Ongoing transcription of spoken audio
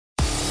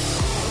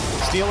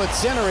steal at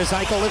center as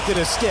Eichel lifted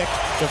a stick.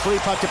 The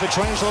free puck to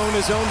Pietrangelo in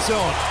his own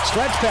zone.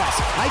 Stretch pass.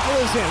 Eichel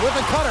is in with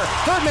a cutter.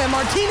 Third man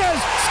Martinez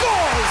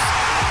scores!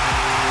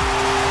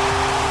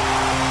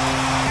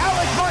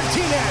 Alec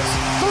Martinez,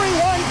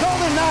 3-1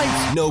 Golden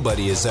Knights.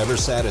 Nobody is ever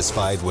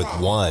satisfied with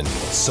one,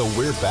 so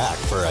we're back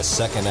for a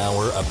second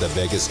hour of the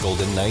Vegas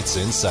Golden Knights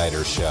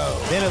Insider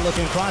Show. Bennett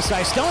looking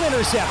cross-eye. Stone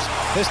intercepts.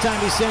 This time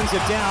he sends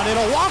it down.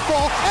 It'll walk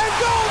ball and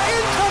go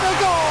into the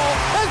goal.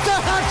 It's a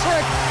hat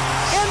trick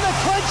in the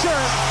clincher.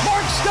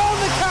 Mark Stone,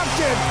 the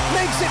captain,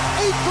 makes it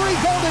 8-3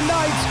 Golden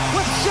Knights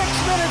with 6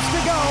 minutes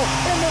to go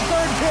in the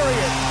third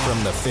period.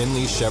 From the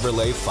Finley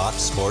Chevrolet Fox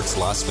Sports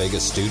Las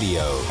Vegas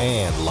studio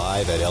and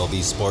live at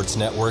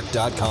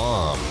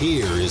lvsportsnetwork.com,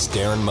 here is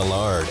Darren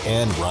Millard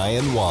and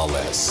Ryan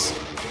Wallace.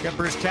 Got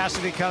Bruce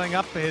Cassidy coming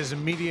up, his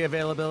media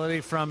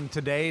availability from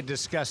today,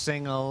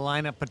 discussing a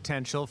lineup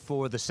potential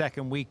for the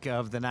second week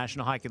of the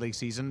National Hockey League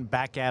season.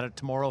 Back at it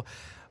tomorrow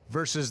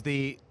versus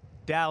the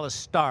Dallas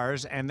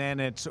Stars, and then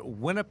it's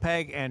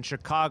Winnipeg and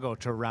Chicago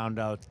to round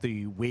out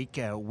the week.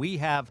 We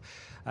have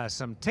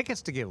some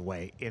tickets to give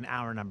away in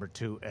hour number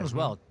 2 as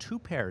well. 2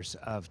 pairs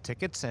of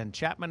tickets. And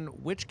Chapman,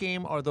 which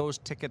game are those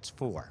tickets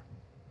for?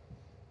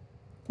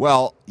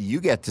 Well,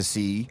 you get to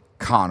see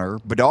Connor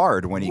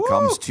Bedard when he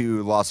comes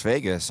to Las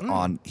Vegas.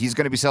 He's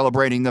going to be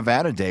celebrating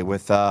Nevada Day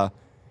with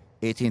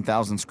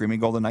 18,000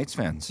 Screaming Golden Knights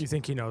fans. Do you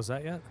think he knows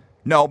that yet?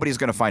 No, but he's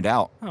going to find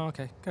out. Oh,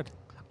 okay, good.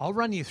 I'll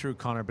run you through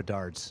Connor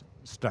Bedard's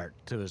start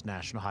to his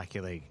National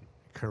Hockey League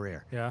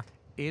career. Yeah.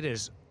 It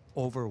is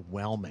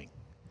overwhelming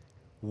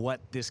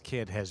what this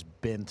kid has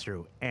been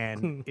through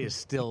and is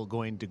still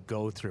going to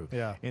go through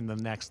in the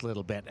next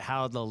little bit.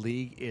 How the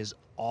league is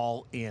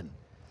all in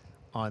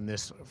on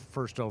this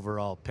first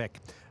overall pick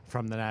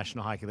from the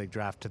National Hockey League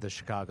draft to the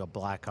Chicago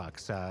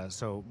Blackhawks.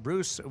 So,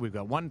 Bruce, we've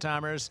got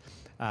one-timers.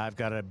 I've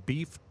got a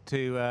beef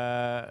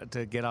to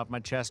get off my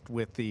chest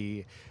with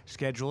the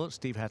schedule.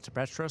 Steve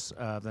Hatzapetros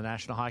of the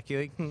National Hockey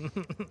League.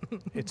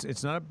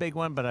 It's not a big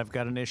one, but I've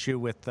got an issue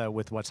with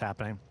what's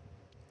happening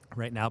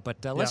right now.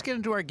 But let's get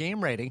into our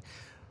game rating.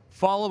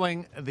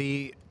 Following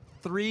the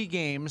 3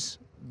 games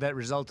that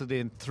resulted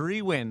in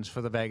 3 wins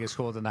for the Vegas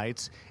Golden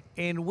Knights,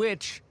 in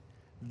which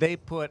they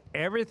put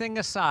everything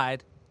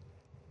aside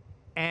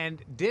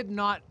and did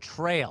not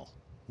trail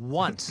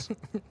once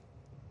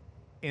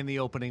in the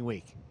opening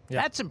week.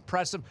 Yeah. That's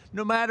impressive,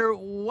 no matter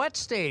what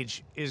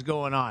stage is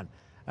going on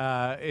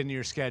in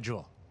your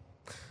schedule.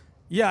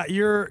 Yeah,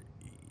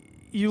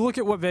 you look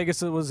at what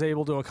Vegas was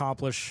able to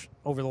accomplish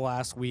over the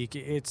last week.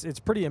 It's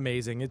pretty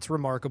amazing. It's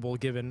remarkable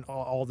given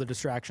all the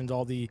distractions,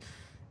 all the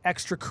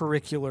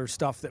extracurricular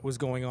stuff that was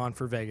going on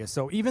for Vegas.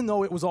 So even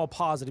though it was all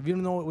positive,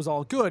 even though it was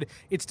all good,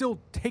 it still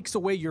takes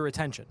away your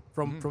attention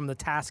from the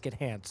task at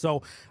hand.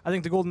 So I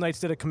think the Golden Knights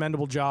did a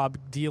commendable job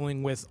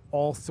dealing with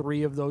all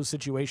 3 of those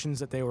situations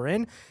that they were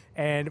in.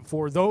 And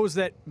for those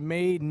that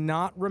may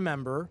not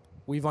remember,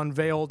 we've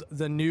unveiled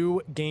the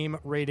new game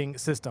rating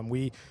system.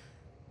 We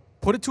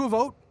put it to a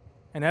vote,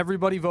 and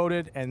everybody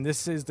voted, and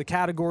this is the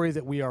category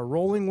that we are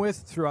rolling with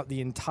throughout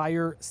the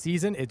entire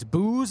season. It's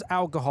booze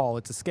alcohol.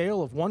 It's a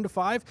scale of 1 to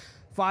 5,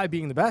 5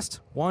 being the best,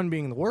 1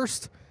 being the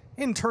worst,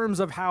 in terms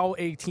of how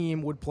a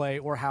team would play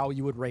or how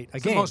you would rate a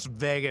game. It's the most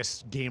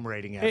Vegas game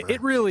rating ever. It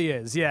really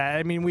is, yeah.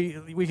 I mean,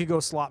 we could go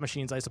slot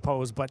machines, I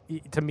suppose, but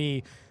to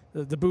me,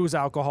 the booze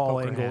alcohol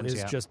angle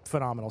is just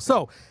phenomenal.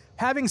 So,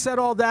 having said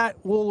all that,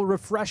 we'll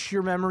refresh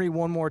your memory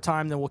one more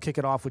time, then we'll kick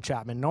it off with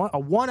Chapman. A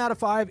 1 out of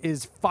 5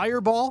 is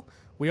Fireball.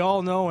 We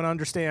all know and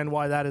understand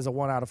why that is a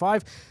 1 out of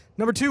 5.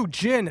 Number 2,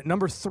 gin.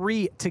 Number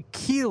 3,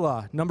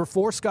 tequila. Number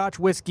 4, Scotch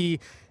whiskey.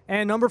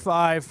 And number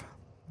 5,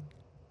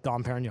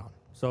 Dom Perignon.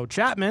 So,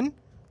 Chapman,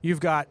 you've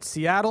got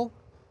Seattle,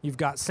 you've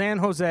got San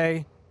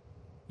Jose,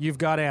 you've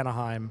got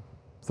Anaheim.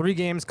 3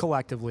 games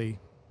collectively.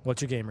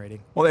 What's your game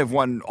rating? Well, they've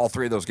won all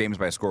 3 of those games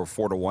by a score of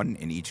 4-1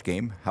 in each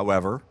game.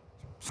 However,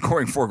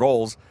 scoring 4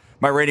 goals,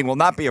 my rating will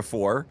not be a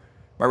 4.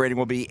 My rating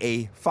will be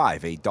a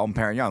 5, a Dom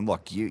Perignon.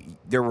 Look,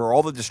 there were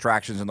all the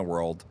distractions in the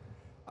world.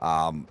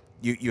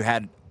 You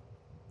had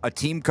a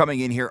team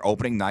coming in here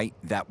opening night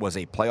that was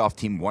a playoff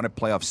team, won a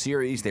playoff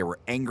series. They were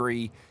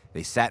angry.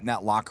 They sat in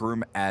that locker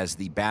room as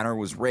the banner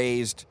was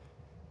raised.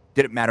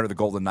 Didn't matter to the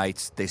Golden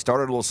Knights. They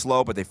started a little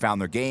slow, but they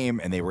found their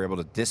game, and they were able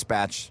to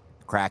dispatch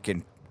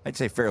Kraken, I'd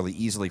say fairly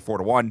easily,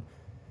 4-1.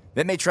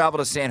 Then they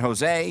traveled to San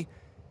Jose.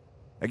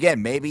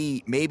 Again,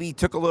 maybe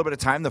took a little bit of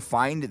time to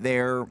find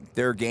their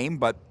game,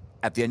 but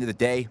at the end of the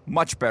day,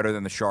 much better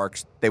than the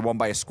Sharks. They won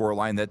by a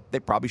scoreline that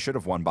they probably should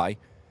have won by.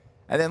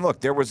 And then,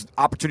 look, there was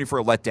opportunity for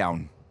a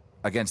letdown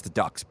against the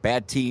Ducks.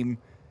 Bad team.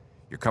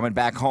 You're coming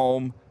back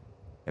home.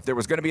 If there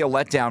was going to be a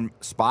letdown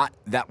spot,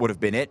 that would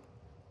have been it.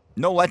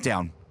 No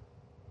letdown.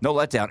 No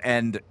letdown.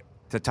 And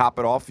to top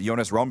it off,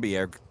 Jonas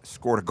Rondbjerg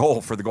scored a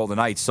goal for the Golden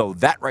Knights. So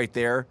that right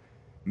there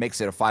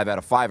makes it a 5 out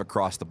of 5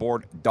 across the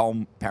board.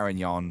 Dom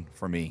Perignon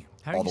for me.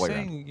 How all the are you way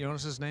saying around.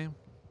 Jonas' name?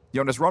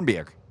 Jonas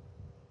Rondbjerg.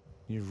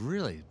 You're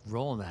really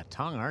rolling that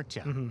tongue, aren't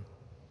you?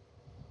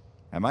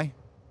 Am I?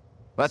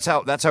 That's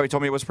how he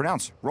told me it was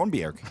pronounced.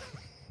 Rondbjerg.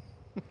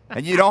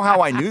 And you know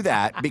how I knew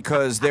that?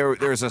 Because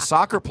there's a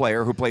soccer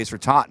player who plays for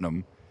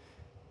Tottenham,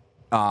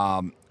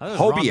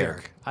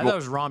 Højbjerg. I thought it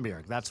was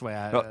Rambjerg. That's why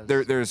I. No,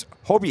 there's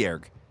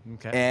Højbjerg.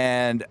 Okay.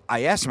 And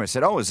I asked him, I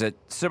said, is it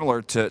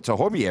similar to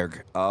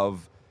Højbjerg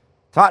of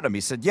Tottenham?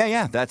 He said,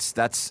 yeah,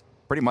 that's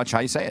pretty much how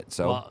you say it.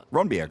 So,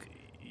 Rambjerg.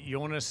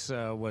 Jonas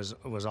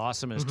was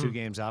awesome. His 2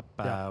 games up.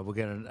 We'll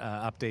get an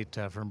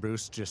update from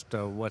Bruce, just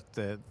what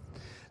the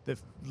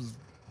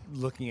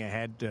looking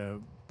ahead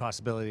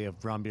possibility of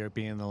Rambjerg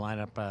being in the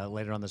lineup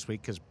later on this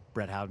week, because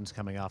Brett Howden's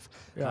coming off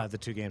the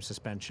 2-game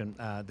suspension.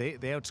 They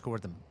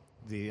outscored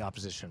the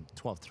opposition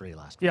 12-3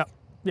 last week.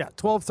 Yeah,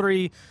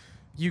 12-3.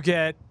 You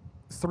get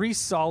 3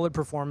 solid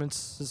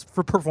performances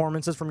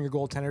from your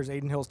goaltenders.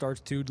 Aiden Hill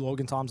starts 2,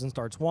 Logan Thompson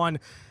starts 1.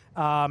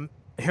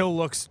 Hill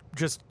looks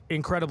just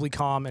incredibly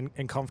calm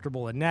and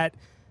comfortable in net,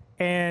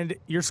 and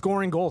you're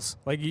scoring goals.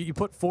 Like you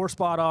put 4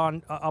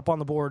 up on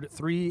the board,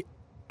 3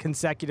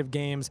 consecutive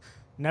games,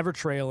 never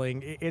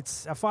trailing.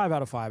 It's a 5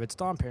 out of 5. It's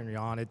Dom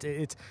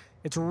Perignon.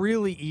 It's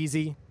really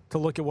easy to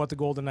look at what the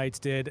Golden Knights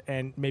did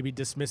and maybe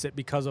dismiss it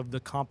because of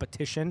the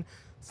competition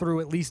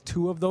through at least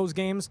 2 of those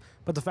games.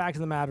 But the fact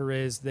of the matter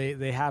is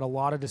they had a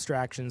lot of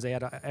distractions. They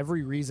had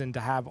every reason to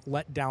have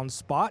let down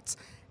spots,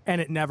 and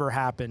it never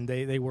happened.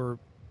 They were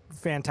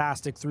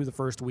fantastic through the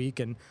first week,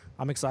 and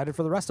I'm excited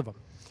for the rest of them.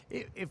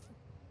 If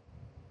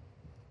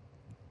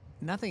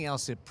nothing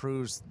else, it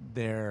proves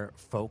their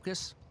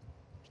focus,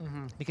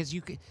 because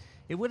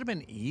it would have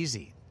been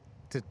easy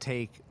to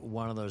take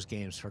one of those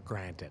games for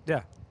granted.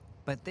 Yeah.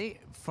 But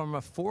from a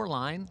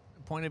 4-line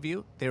point of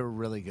view, they were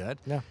really good.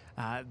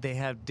 Yeah. They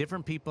have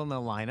different people in the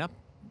lineup.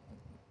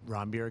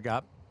 Rambjerg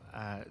up.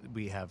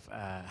 We have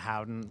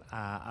Howden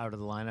out of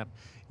the lineup.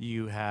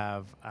 You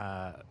have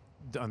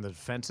on the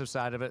defensive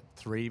side of it,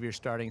 3 of your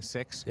starting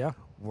 6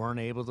 weren't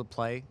able to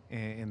play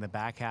in the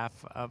back half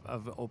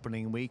of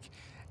opening week,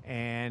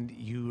 and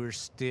you were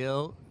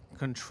still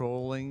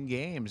controlling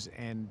games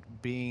and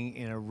being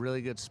in a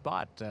really good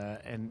spot,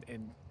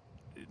 and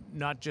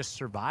not just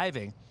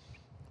surviving,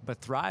 but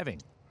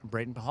thriving.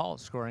 Braden Pahal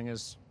scoring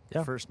his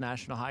first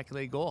National Hockey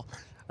League goal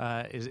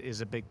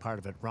is a big part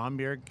of it.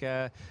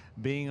 Rambjerg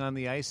being on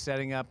the ice,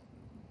 setting up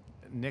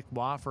Nick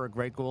Waugh for a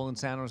great goal in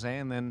San Jose,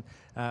 and then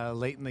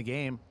late in the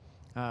game,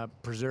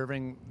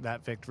 preserving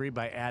that victory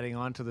by adding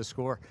on to the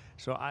score.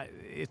 So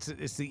it's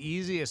the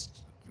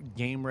easiest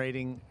game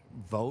rating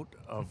vote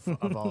of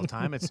all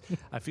time.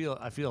 I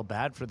feel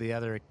bad for the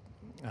other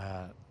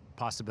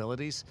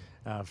possibilities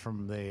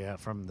from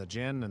the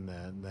gin and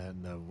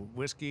the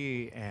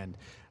whiskey and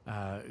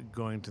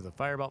going to the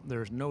Fireball.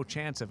 There's no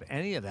chance of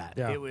any of that.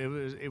 Yeah.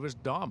 It was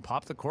Dom,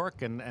 pop the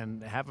cork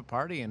and have a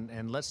party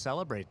and let's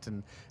celebrate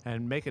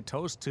and make a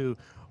toast to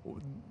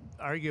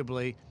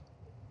arguably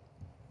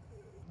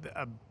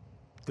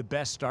the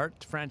best start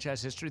to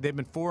franchise history. They've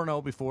been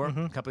 4-0 before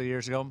a couple of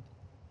years ago,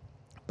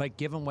 but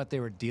given what they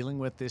were dealing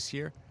with this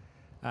year,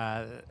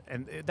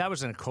 and that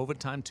was in a COVID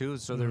time too,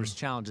 so there was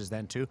challenges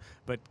then too.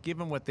 But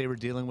given what they were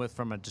dealing with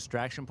from a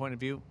distraction point of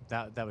view,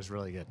 that was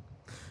really good.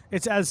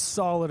 It's as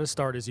solid a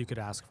start as you could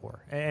ask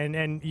for,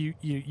 and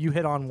you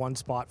hit on one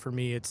spot for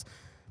me.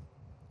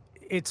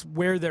 It's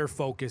where their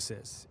focus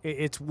is.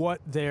 It's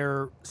what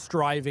they're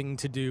striving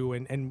to do,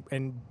 and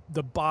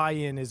the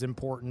buy-in is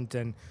important.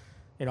 And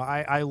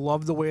I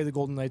love the way the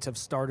Golden Knights have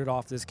started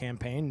off this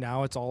campaign.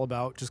 Now it's all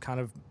about just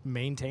kind of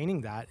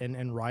maintaining that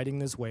and riding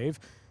this wave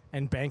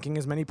and banking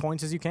as many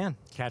points as you can.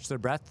 Catch their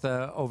breath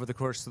over the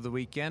course of the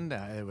weekend.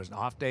 It was an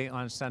off day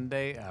on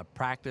Sunday.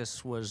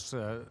 Practice was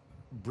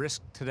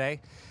brisk today.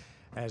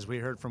 As we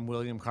heard from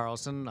William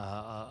Karlsson,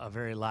 a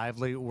very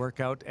lively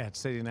workout at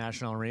City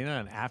National Arena.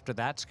 And after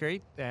that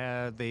skate,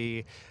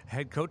 the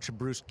head coach,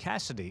 Bruce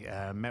Cassidy,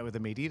 met with the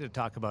media to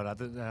talk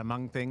about,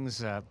 among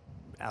things,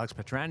 Alex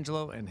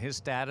Pietrangelo and his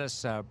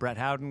status, Brett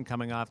Howden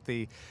coming off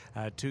the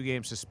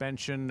 2-game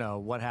suspension,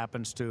 what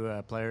happens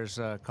to players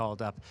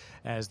called up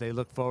as they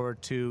look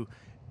forward to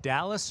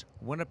Dallas,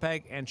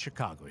 Winnipeg, and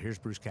Chicago. Here's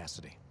Bruce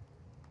Cassidy.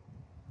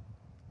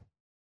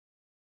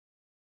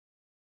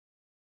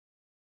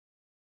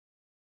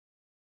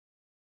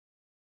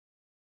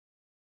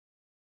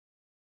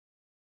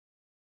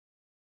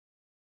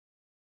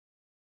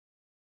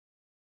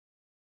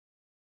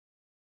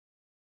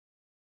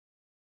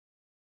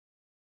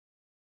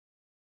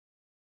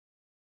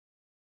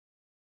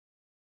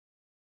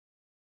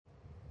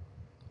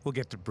 We'll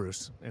get to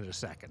Bruce in a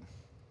second.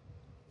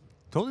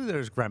 Told you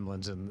there's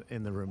gremlins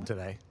in the room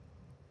today.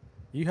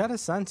 You had a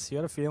sense. You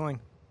had a feeling.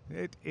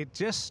 It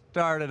just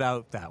started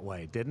out that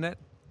way, didn't it?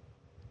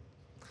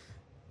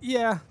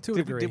 Yeah, to a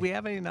degree. Did we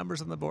have any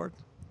numbers on the board?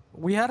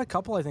 We had a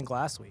couple, I think,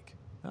 last week.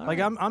 All like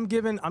right. I'm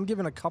given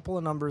a couple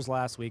of numbers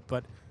last week,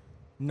 but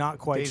not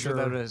quite Days sure.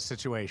 without a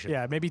situation.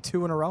 Yeah, maybe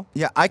 2 in a row.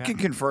 Yeah, I can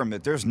confirm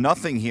that there's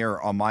nothing here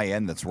on my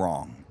end that's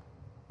wrong.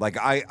 Like,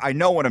 I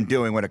know what I'm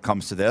doing when it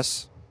comes to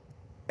this.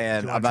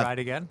 And Do you want to try it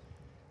again?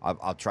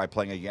 I'll try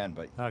playing again,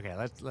 but Okay,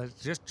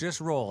 let's just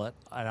roll it,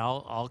 and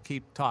I'll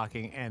keep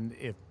talking. And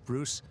if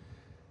Bruce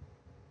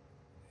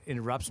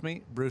interrupts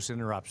me, Bruce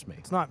interrupts me.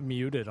 It's not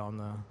muted on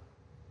the.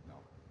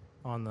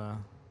 on the.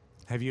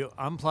 Have you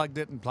unplugged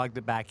it and plugged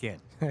it back in?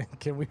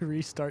 Can we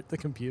restart the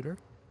computer?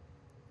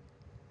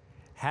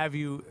 Have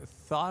you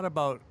thought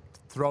about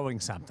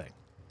throwing something?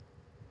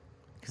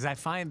 Because I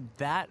find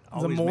that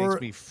always makes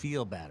me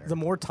feel better. The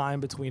more time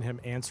between him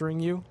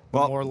answering you,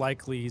 the more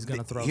likely he's going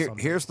to throw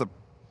something.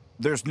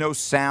 There's no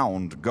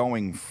sound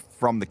going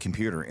from the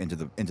computer into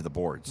the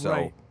board. So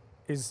right.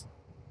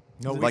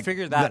 We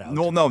figured that out.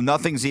 No,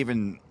 nothing's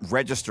even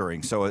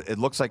registering. So it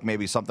looks like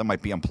maybe something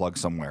might be unplugged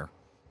somewhere.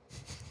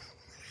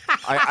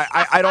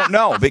 I don't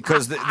know,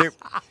 because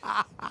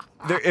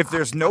if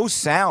there's no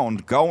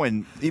sound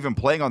going, even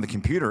playing on the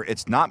computer,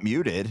 it's not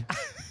muted.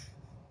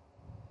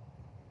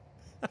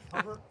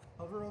 Hover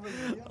over the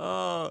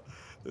video.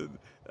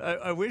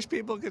 I wish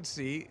people could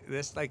see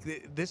this. Like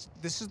this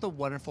is the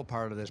wonderful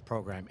part of this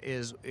program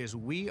is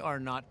we are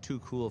not too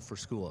cool for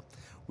school.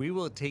 We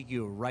will take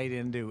you right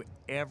into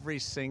every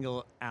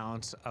single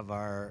ounce of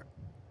our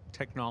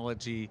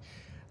technology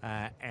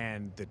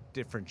and the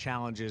different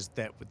challenges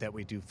that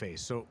we do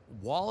face. So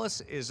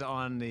Wallace is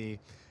on the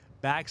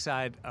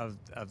backside of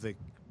the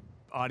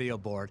audio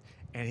board,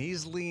 and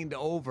he's leaned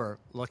over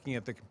looking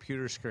at the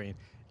computer screen.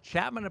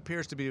 Chapman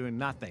appears to be doing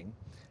nothing,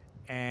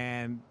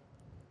 and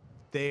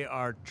they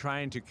are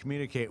trying to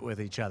communicate with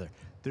each other.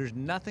 There's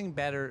nothing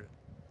better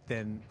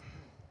than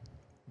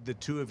the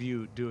two of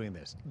you doing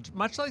this,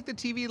 much like the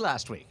TV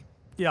last week.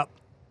 Yep.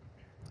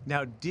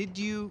 Now, did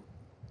you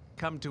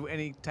come to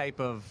any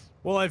type of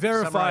I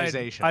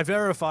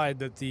verified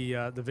that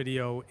the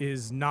video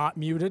is not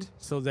muted,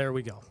 so there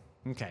we go.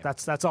 Okay.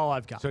 That's all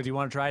I've got. So do you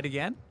want to try it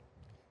again?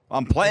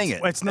 I'm playing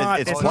it. It's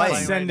not playing.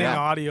 sending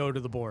audio to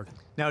the board.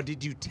 Now,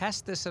 did you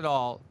test this at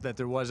all, that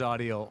there was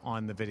audio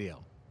on the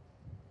video?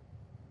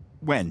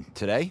 When?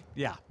 Today?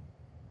 Yeah.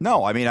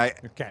 No, I mean,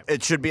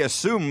 it should be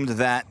assumed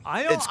that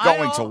it's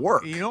going to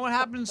work. You know what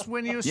happens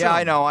when you assume? Yeah,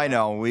 I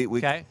know. We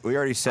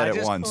already said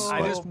it once.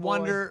 I just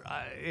wonder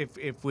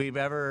if we've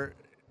ever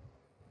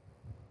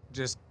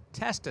just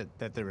tested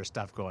that there was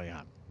stuff going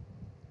on.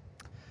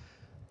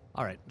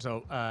 All right,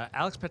 so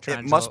Alex Pietrangelo.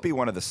 It must be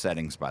one of the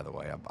settings, by the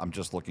way. I'm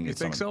just looking at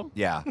some. You think so?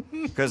 Yeah,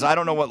 because I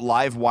don't know what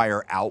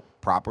LiveWire out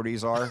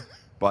properties are,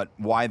 but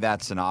why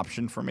that's an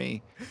option for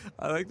me.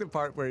 I like the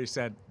part where he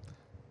said,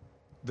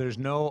 "There's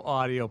no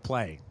audio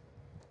playing."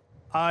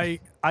 I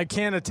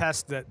can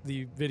attest that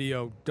the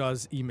video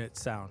does emit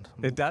sound.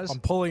 It does?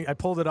 I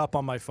pulled it up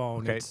on my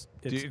phone. Okay.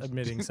 It's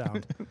emitting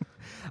sound.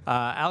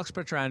 Alex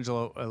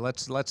Pietrangelo,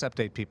 let's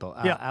update people.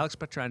 Alex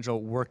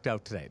Pietrangelo worked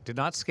out today. Did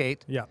not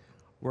skate. Yeah.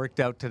 Worked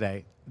out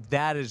today.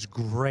 That is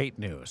great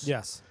news.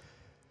 Yes.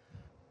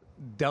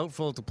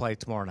 Doubtful to play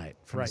tomorrow night,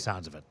 from the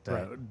sounds of it.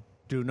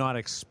 Do not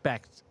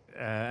expect,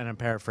 and I'm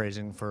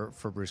paraphrasing for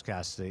Bruce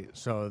Cassidy,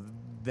 so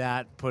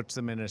that puts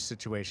them in a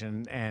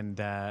situation,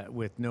 and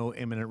with no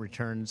imminent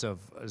returns of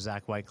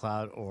Zach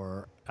Whitecloud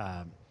or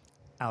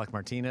Alec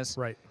Martinez,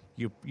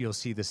 you'll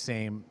see the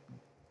same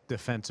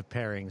defensive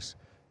pairings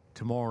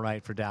tomorrow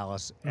night for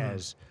Dallas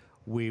as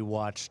we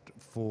watched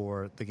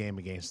for the game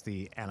against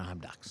the Anaheim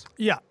Ducks.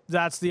 Yeah,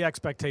 that's the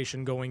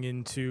expectation going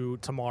into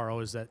tomorrow,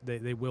 is that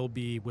they will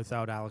be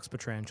without Alex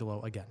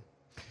Pietrangelo again.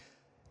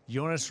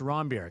 Jonas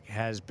Rondbjerg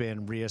has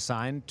been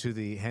reassigned to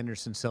the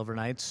Henderson Silver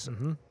Knights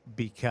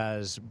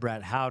because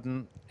Brett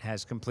Howden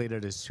has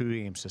completed his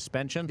 2-game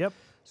suspension. Yep.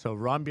 So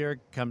Rondbjerg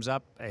comes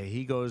up.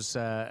 He goes,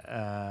 does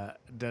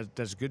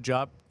a good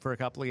job for a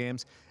couple of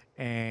games,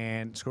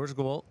 and scores a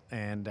goal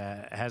and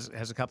has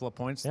a couple of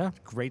points. Yeah.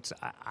 Great.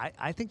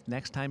 I think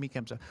next time he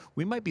comes up,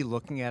 we might be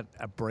looking at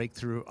a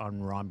breakthrough on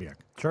Rondbjerg.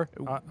 Sure.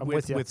 I'm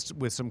with you.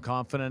 With some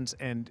confidence.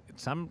 And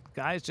some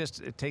guys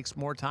it takes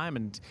more time.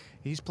 And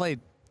he's played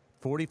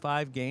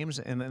 45 games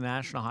in the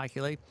National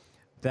Hockey League.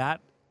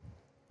 That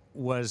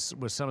was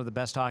some of the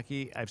best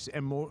hockey I've seen,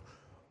 and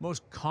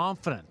most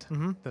confident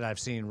that I've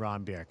seen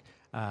Rondbjerg.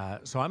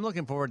 So I'm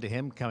looking forward to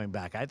him coming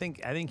back. I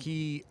think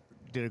he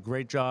did a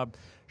great job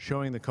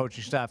showing the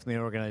coaching staff and the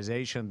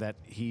organization that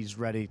he's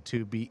ready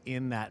to be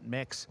in that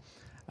mix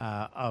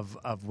of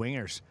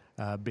wingers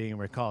being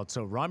recalled.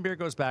 So Rondbjerg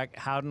goes back.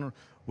 Howden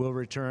will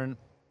return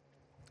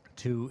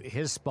to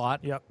his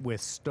spot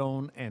with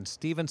Stone and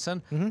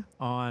Stevenson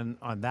on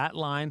that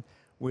line,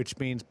 which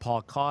means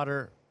Paul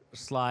Cotter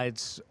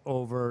slides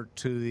over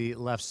to the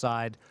left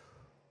side,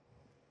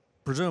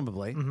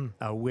 presumably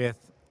with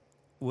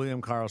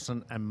William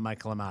Karlsson and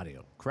Michael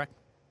Amadio, correct?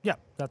 Yeah,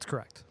 that's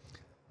correct.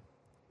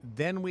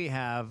 Then we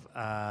have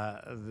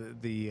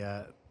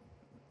the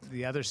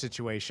other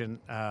situation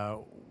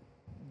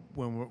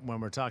when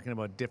we're talking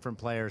about different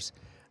players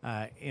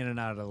in and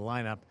out of the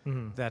lineup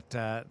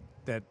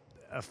that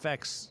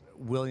affects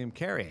William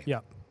Carrier. Yeah.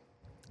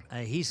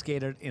 He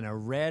skated in a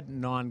red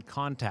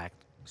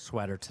non-contact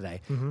sweater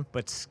today,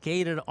 but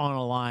skated on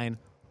a line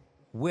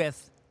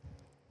with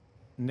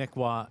Nick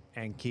Waugh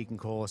and Keegan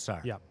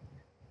Colasar. Yeah.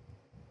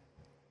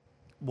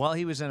 While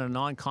he was in a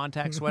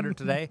non-contact sweater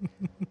today,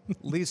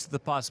 leads to the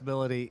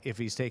possibility, if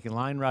he's taking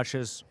line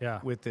rushes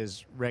with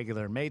his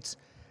regular mates,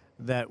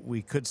 that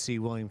we could see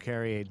William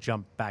Carrier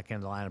jump back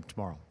into the lineup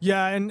tomorrow.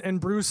 Yeah, and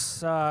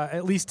Bruce,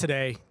 at least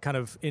today, kind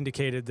of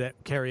indicated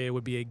that Carrier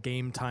would be a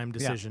game-time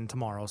decision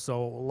tomorrow.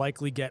 So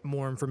likely get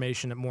more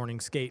information at morning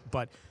skate.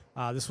 But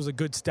this was a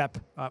good step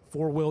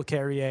for Will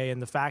Carrier,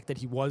 and the fact that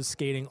he was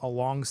skating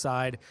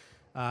alongside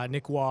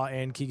Nick Waugh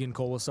and Keegan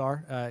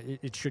Colasar,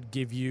 it should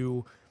give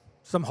you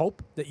some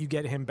hope that you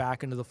get him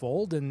back into the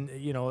fold. And,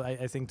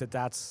 I think that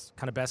that's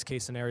kind of best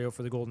case scenario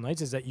for the Golden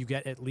Knights is that you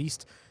get at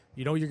least,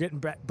 you're getting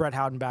Brett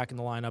Howden back in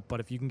the lineup, but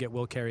if you can get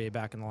Will Carrier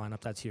back in the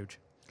lineup, that's huge.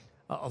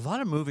 A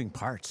lot of moving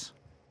parts.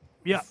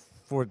 Yeah.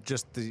 For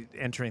just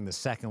entering the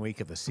second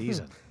week of the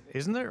season,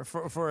 isn't there?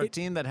 For a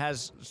team that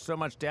has so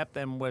much depth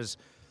and was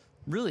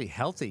really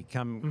healthy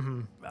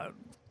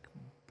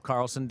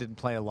Carlson didn't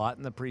play a lot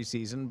in the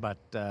preseason,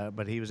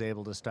 but he was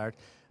able to start.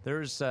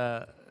 There's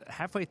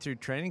halfway through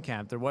training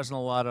camp, there wasn't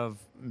a lot of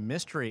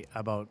mystery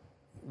about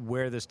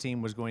where this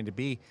team was going to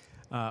be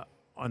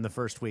on the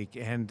first week,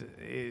 and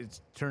it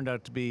turned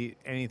out to be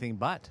anything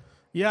but.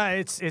 Yeah,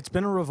 it's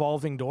been a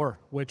revolving door,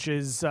 which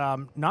is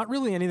not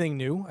really anything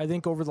new. I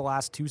think over the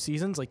last 2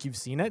 seasons, like you've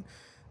seen it.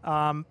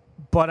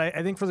 But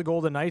I think for the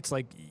Golden Knights,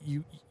 like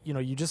you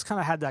just kind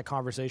of had that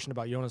conversation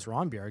about Jonas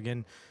Rondbjerg,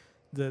 and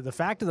the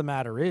fact of the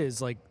matter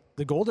is, like,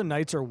 the Golden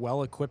Knights are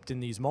well equipped in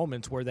these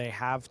moments where they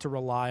have to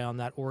rely on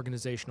that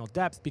organizational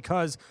depth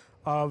because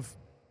of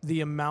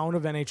the amount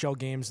of NHL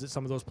games that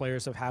some of those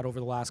players have had over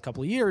the last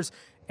couple of years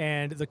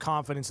and the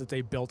confidence that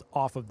they built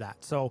off of that.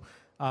 So,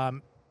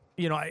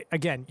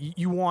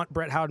 you want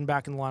Brett Howden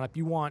back in the lineup.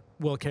 You want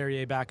Will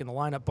Carrier back in the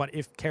lineup. But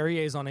if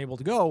Carrier is unable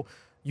to go,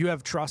 you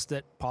have trust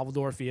that Pavel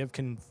Dorofeev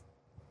can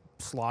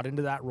slot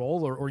into that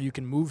role, or you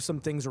can move some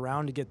things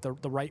around to get the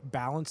right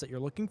balance that you're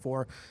looking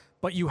for.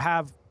 But you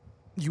have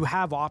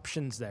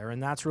options there,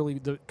 and that's really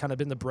kind of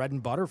been the bread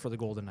and butter for the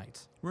Golden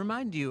Knights.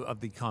 Remind you of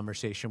the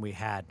conversation we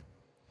had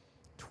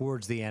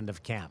towards the end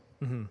of camp.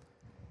 Mm-hmm.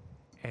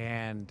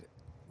 And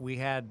we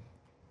had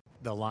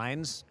the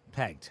lines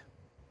pegged.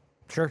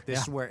 Sure.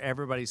 This is where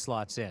everybody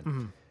slots in.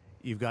 Mm-hmm.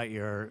 You've got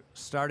your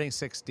starting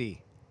 6D.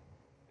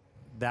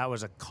 That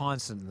was a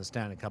constant in the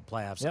Stanley Cup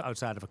playoffs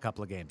outside of a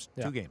couple of games,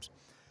 2 games.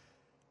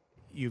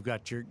 You've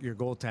got your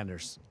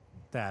goaltenders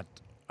that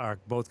are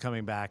both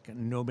coming back.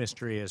 No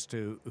mystery as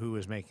to who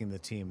is making the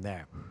team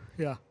there.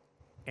 Yeah.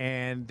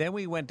 And then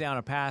we went down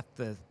a path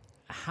that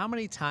how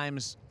many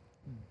times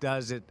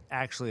does it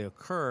actually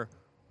occur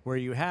where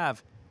you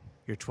have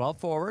your 12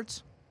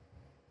 forwards,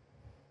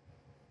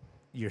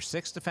 your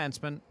 6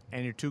 defensemen,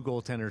 and your 2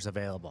 goaltenders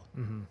available?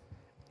 Mm-hmm.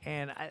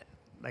 And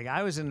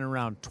I was in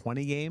around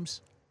 20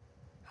 games.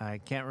 I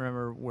can't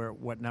remember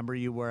what number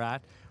you were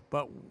at,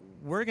 but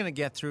we're going to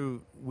get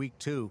through week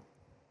 2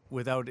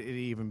 without it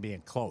even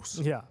being close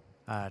to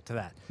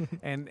that.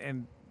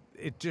 and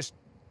it just,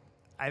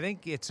 I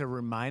think it's a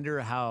reminder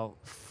how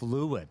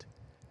fluid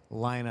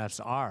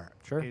lineups are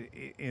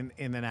in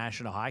the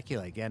National Hockey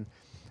League. And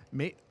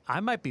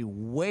I might be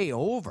way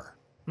over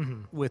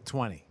with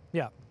 20.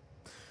 Yeah.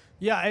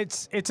 Yeah,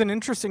 it's an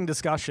interesting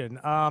discussion.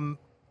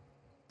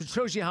 It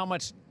shows you how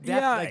much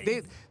depth.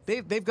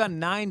 Like they've gone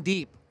 9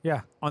 deep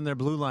on their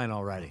blue line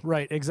already.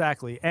 Right,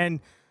 exactly. And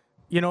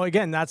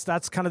again,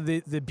 that's kind of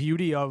the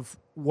beauty of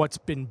what's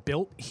been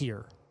built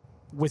here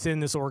within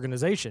this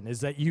organization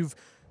is that you've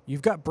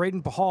got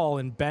Braden Pahal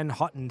and Ben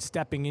Hutton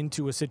stepping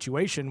into a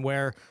situation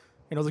where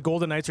the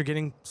Golden Knights are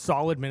getting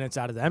solid minutes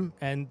out of them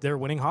and they're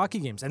winning hockey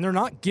games and they're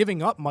not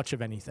giving up much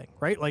of anything,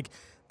 right? Like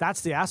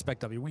that's the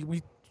aspect of it.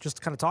 We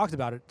just kind of talked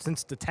about it.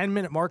 Since the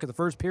 10-minute mark of the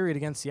first period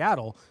against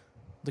Seattle,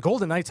 the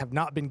Golden Knights have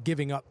not been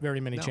giving up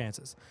very many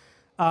chances.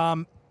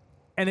 And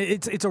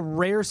it's a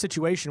rare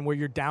situation where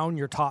you're down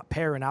your top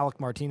pair in Alec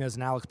Martinez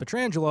and Alex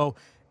Pietrangelo,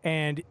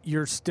 and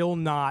you're still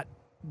not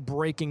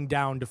breaking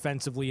down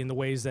defensively in the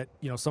ways that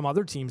some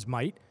other teams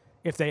might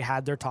if they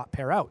had their top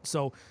pair out.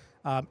 So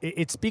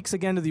it speaks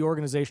again to the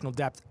organizational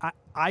depth.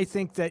 I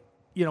think that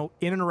in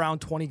and around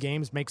 20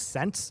 games makes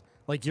sense.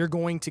 Like you're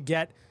going to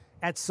get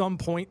at some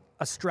point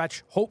a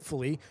stretch,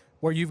 hopefully,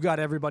 where you've got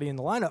everybody in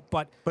the lineup.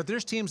 But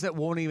there's teams that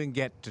won't even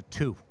get to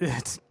 2.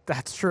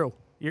 That's true.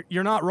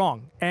 You're not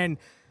wrong. And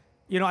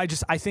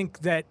I think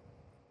that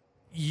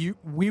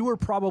we were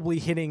probably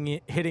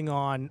hitting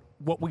on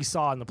what we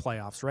saw in the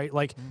playoffs, right?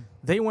 Like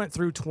they went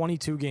through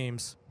 22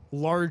 games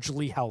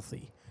largely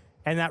healthy,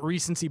 and that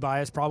recency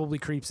bias probably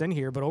creeps in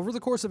here. But over the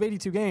course of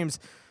 82 games,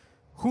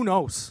 who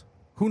knows?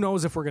 Who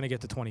knows if we're going to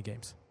get to 20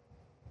 games?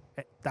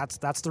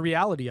 That's the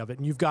reality of it,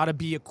 and you've got to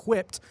be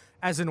equipped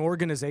as an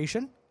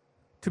organization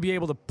to be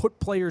able to put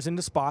players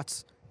into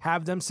spots,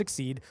 have them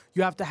succeed.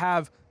 You have to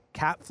have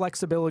cap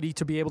flexibility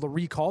to be able to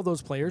recall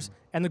those players,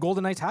 and the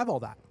Golden Knights have all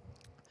that.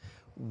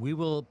 We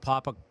will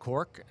pop a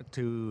cork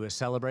to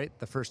celebrate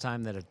the first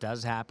time that it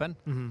does happen.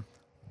 Mm-hmm.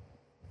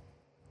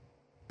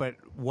 But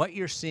what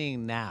you're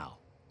seeing now,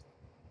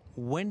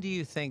 when do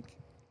you think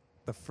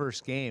the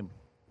first game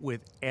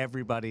with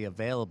everybody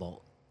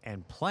available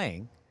and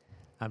playing,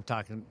 I'm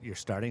talking your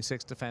starting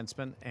 6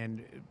 defensemen,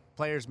 and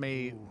players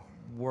may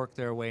work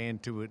their way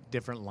into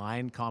different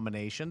line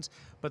combinations,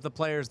 but the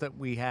players that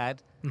we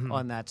had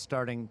on that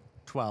starting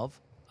Pac-12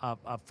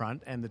 up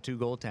front and the 2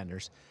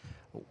 goaltenders.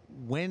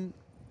 When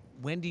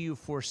do you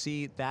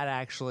foresee that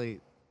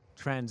actually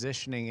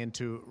transitioning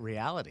into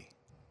reality?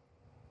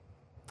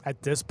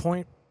 At this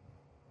point,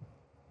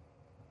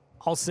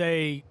 I'll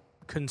say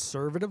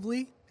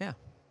conservatively, Yeah.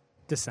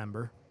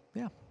 December.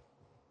 Yeah.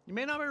 You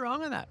may not be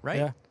wrong on that, right?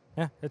 Yeah.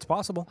 Yeah, it's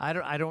possible.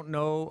 I don't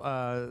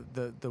know.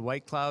 The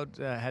White Cloud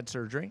had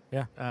surgery.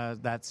 Yeah.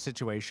 That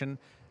situation,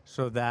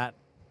 so that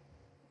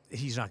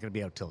he's not going to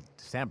be out till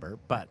December.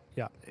 But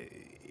Yeah.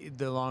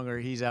 The longer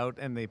he's out,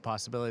 and the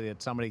possibility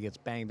that somebody gets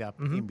banged up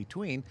in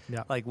between,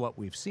 Yeah. like what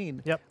we've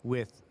seen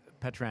with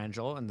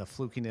Pietrangelo and the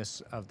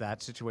flukiness of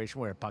that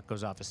situation where a puck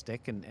goes off a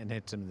stick and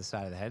hits him in the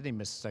side of the head. And he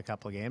misses a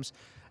couple of games.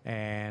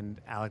 And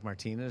Alec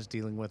Martinez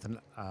dealing with an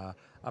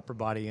upper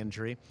body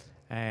injury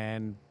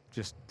and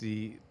just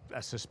a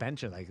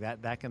suspension like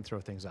that can throw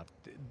things up.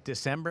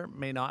 December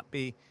may not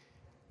be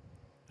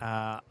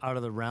out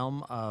of the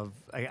realm of.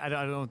 I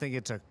don't think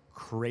it's a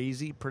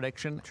crazy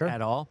prediction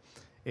at all.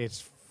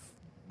 It's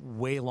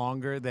way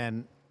longer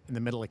than in the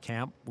middle of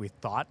camp we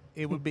thought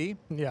it would be.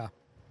 Yeah.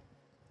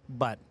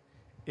 But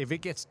if it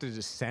gets to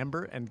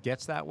December and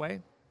gets that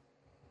way,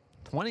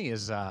 20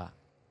 is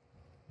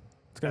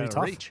It's going to be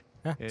tough. reach.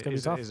 Yeah, it's going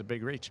to be tough. Is a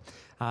big reach.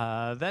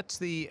 That's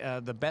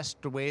the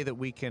best way that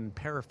we can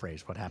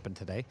paraphrase what happened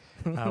today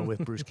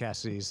with Bruce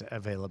Cassidy's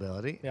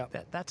availability. Yeah.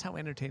 That's how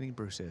entertaining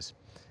Bruce is.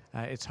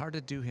 It's hard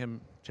to do him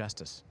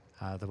justice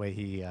the way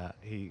he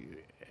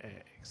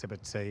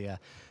exhibits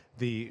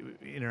the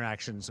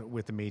interactions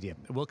with the media.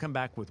 We'll come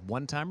back with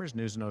one-timers,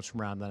 news and notes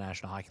from around the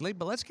National Hockey League,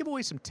 but let's give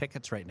away some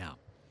tickets right now.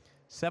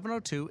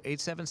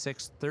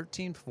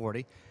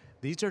 702-876-1340.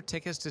 These are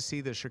tickets to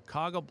see the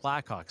Chicago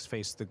Blackhawks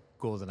face the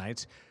Golden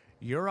Knights.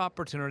 Your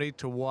opportunity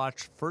to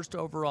watch first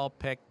overall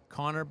pick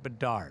Connor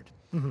Bedard.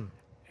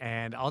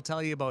 And I'll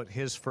tell you about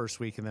his first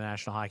week in the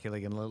National Hockey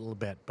League in a little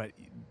bit, but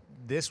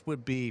this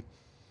would be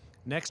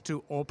next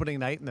to opening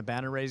night and the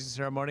banner raising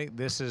ceremony.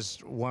 This is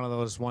one of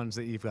those ones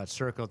that you've got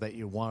circled that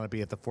you want to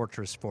be at the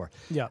Fortress for.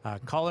 Yeah.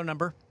 Caller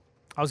number?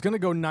 I was going to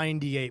go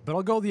 98, but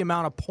I'll go the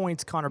amount of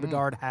points Connor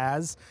Bedard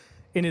has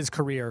in his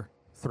career,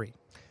 3.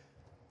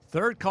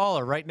 Third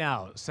caller right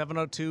now,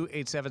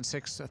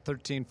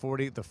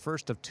 702-876-1340. The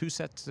first of 2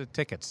 sets of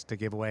tickets to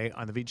give away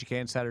on the VGK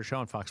Insider Show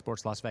on Fox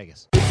Sports Las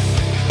Vegas.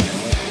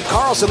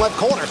 Carlson left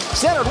corner,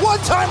 centered,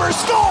 one-timer,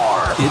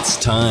 score! It's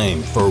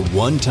time for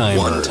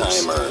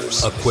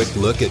One-Timers. A quick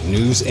look at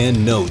news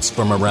and notes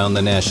from around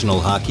the National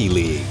Hockey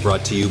League.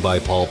 Brought to you by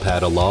Paul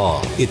Pata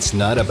Law. It's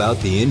not about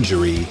the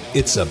injury,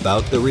 it's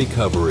about the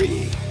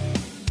recovery.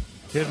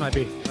 Here's my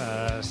beef.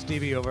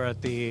 Stevie over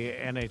at the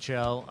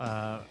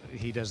NHL,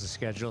 he does the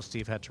schedule.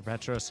 Steve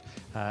Hetzer-Petros.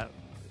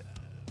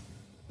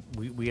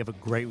 We have a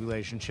great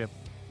relationship.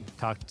 We've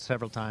talked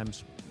several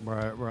times.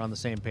 We're on the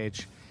same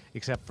page,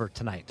 except for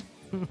tonight.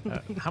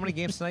 How many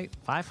games tonight?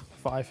 5?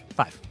 5.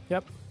 5.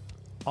 Yep.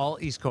 All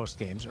East Coast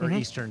games or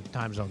Eastern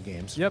time zone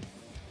games. Yep.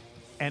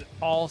 And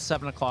all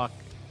 7 o'clock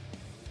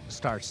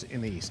starts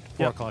in the East.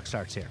 4 o'clock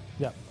starts here.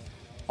 Yep.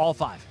 All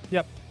 5.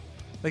 Yep.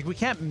 Like, we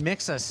can't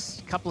mix a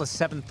couple of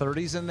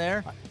 7:30s in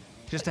there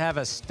just to have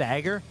a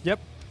stagger. Yep.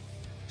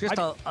 Just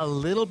a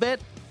little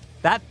bit.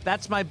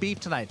 That's my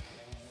beef tonight.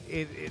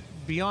 It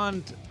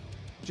beyond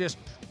just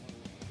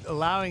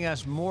allowing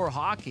us more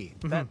hockey.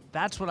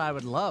 That's what I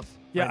would love.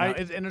 Yeah,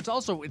 right now. And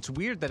it's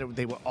weird that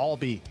they will all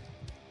be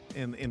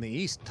in the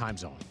East time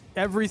zone.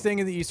 Everything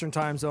in the Eastern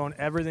time zone.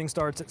 Everything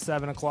starts at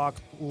 7 o'clock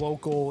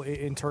local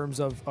in terms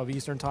of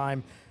Eastern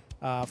time.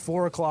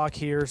 4 o'clock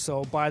here.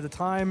 So by the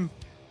time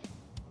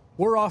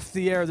we're off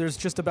the air, there's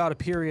just about a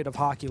period of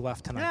hockey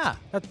left tonight.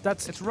 Yeah.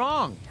 That's It's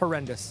wrong.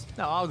 horrendous.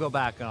 Now, I'll go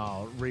back and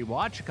I'll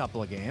rewatch a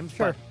couple of games.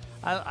 Sure.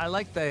 But I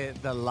like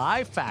the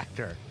live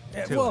factor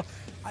to Well,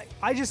 it.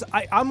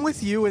 I'm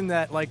with you in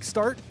that, like,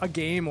 start a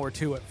game or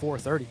two at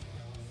 4:30,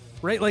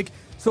 right? Like,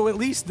 so at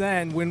least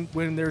then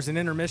when there's an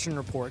intermission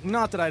report,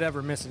 not that I'd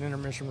ever miss an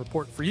intermission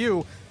report for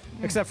you,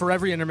 except for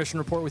every intermission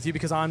report with you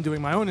because I'm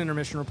doing my own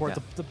intermission report.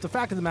 Yeah. The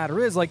fact of the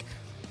matter is, like,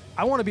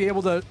 I want to be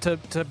able to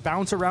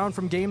bounce around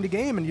from game to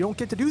game, and you don't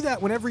get to do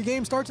that when every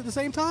game starts at the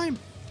same time.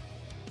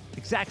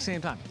 Exact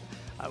same time.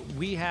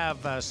 We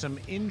have some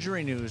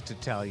injury news to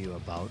tell you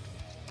about.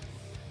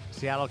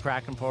 Seattle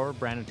Kraken forward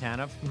Brandon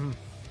Tanev.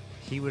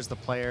 He was the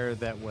player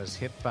that was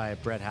hit by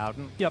Brett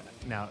Howden. Yep.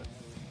 Now,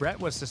 Brett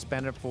was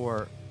suspended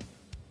for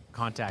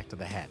contact to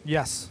the head.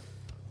 Yes.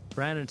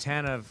 Brandon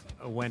Tanev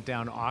went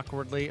down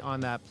awkwardly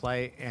on that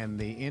play, and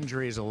the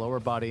injury is a lower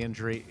body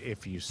injury.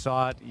 If you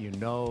saw it, you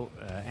know,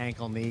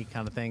 ankle, knee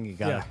kind of thing. You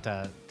got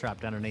it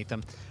trapped underneath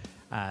him.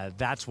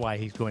 That's why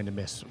he's going to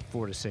miss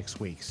 4 to 6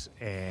 weeks,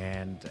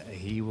 and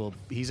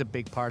he's a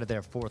big part of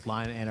their fourth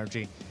line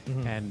energy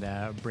and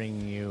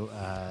bringing you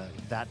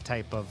that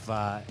type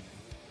of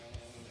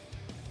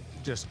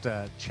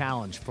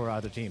challenge for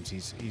other teams.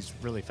 He's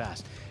really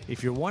fast.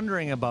 If you're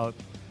wondering about,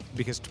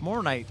 because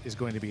tomorrow night is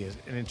going to be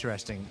an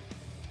interesting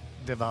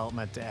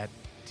development at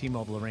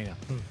T-Mobile Arena.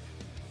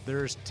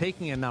 There's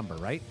taking a number,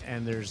 right?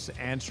 And there's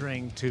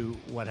answering to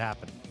what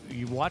happened.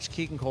 You watch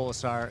Keegan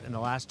Colasar in the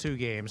last 2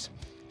 games,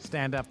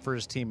 stand up for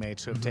his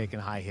teammates who have taken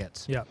high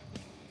hits. Yeah.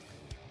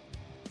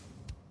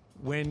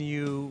 When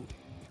you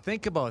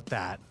think about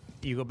that,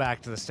 you go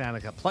back to the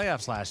Stanley Cup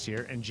playoffs last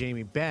year, and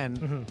Jamie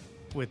Benn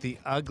with the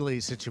ugly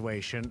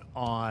situation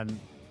on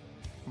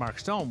Mark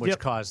Stone, which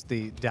caused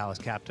the Dallas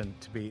captain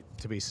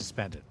to be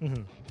suspended.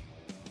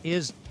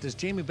 Does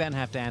Jamie Benn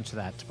have to answer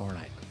that tomorrow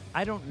night?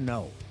 I don't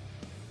know.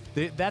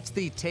 That's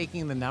the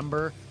taking the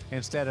number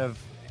instead of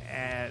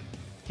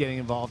getting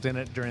involved in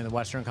it during the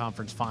Western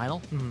Conference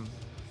Final.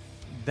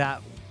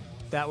 That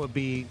would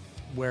be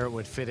where it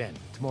would fit in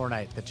tomorrow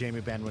night. That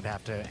Jamie Benn would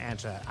have to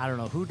answer that. I don't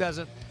know who does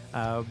it,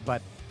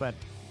 but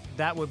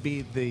that would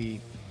be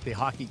the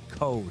hockey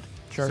code,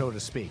 so to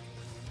speak.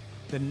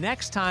 The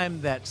next time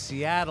that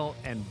Seattle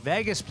and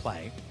Vegas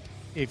play,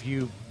 if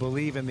you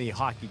believe in the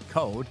hockey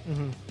code,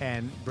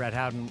 and Brett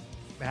Howden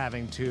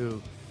having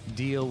to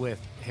deal with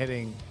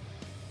hitting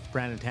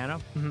Brandon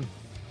Tanev,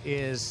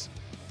 is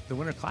the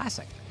Winter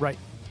Classic. Right.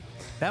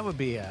 That would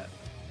be a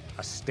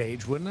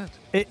stage, wouldn't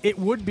it? It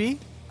would be.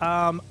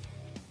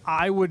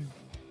 I would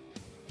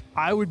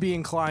be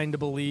inclined to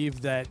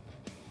believe that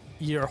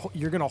you're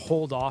going to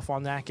hold off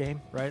on that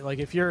game, right? Like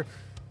if you're,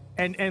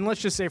 and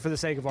let's just say for the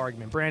sake of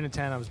argument, Brandon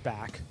Tanev's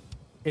back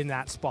in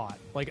that spot.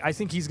 Like I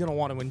think he's going to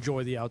want to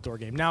enjoy the outdoor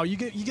game. Now you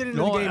get into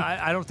the game.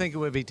 I don't think it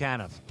would be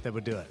Tanev that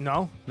would do it.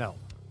 No.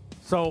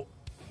 So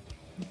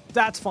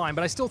that's fine,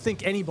 but I still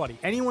think anyone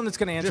that's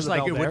going to answer just the like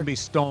bell it there, wouldn't be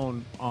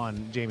Stone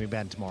on Jamie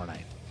Benn tomorrow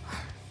night.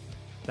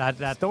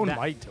 Stone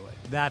might do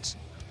it. That's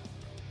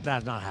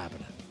not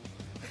happening.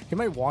 He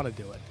might want to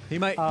do it. He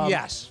might.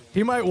 Yes,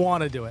 he might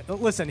want to do it.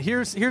 Listen,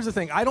 here's the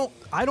thing. I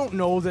don't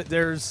know that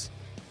there's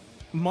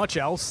much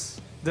else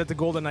that the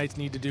Golden Knights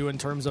need to do in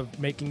terms of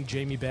making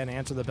Jamie Benn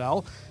answer the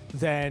bell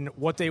than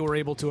what they were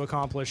able to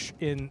accomplish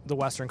in the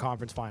Western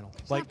Conference Final.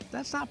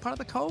 That's not part of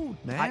the code,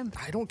 man.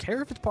 I don't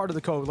care if it's part of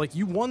the code. Like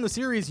you won the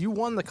series, you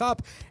won the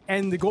cup,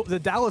 and the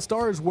Dallas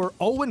Stars were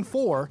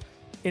 0-4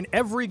 in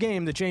every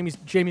game that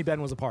Jamie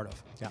Benn was a part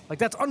of. Yeah, like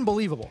that's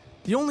unbelievable.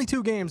 The only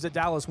 2 games that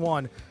Dallas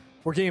won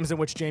were games in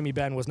which Jamie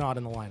Benn was not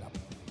in the lineup.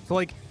 So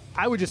like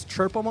I would just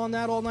chirp him on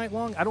that all night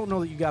long. I don't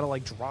know that you got to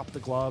like drop the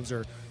gloves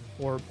or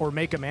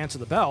make him answer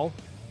the bell.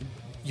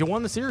 You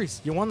won the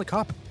series. You won the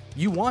cup.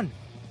 You won.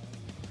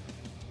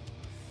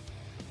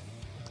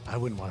 I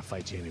wouldn't want to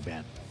fight Jamie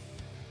Benn.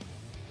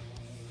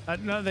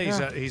 No,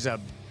 he's a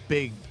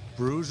big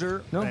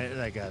bruiser. No,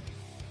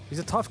 he's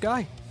a tough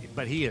guy.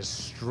 But he is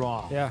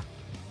strong. Yeah.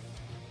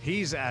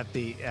 He's at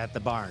the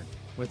barn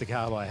with the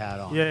cowboy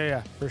hat on.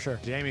 Yeah, for sure.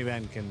 Jamie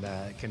Benn can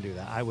do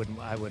that. I wouldn't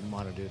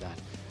want to do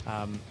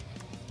that.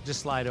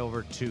 Just slide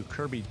over to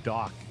Kirby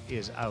Dach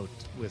is out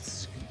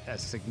with a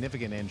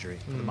significant injury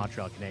for the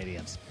Montreal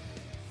Canadiens.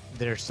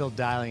 They're still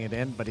dialing it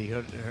in, but he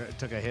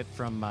took a hit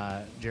from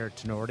Jared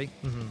Tenorti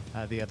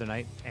the other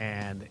night,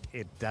 and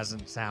it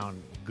doesn't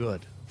sound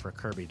good for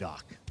Kirby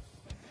Dach.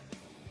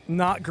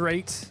 Not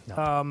great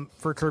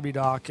for Kirby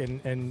Dach,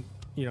 and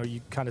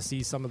you kind of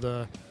see some of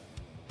the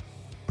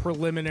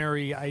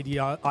preliminary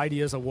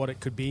ideas of what it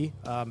could be.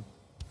 What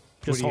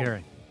are you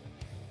hearing?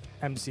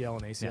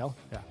 MCL and ACL.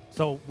 Yeah.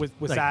 So with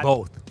like that,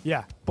 both.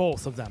 Yeah,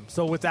 both of them.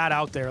 So with that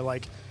out there,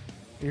 like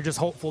you're just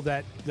hopeful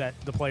that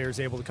the player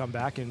is able to come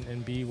back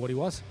and be what he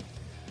was.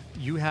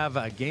 You have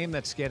a game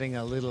that's getting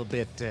a little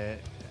bit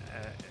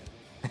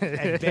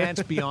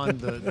advanced beyond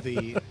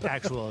the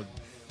actual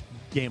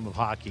game of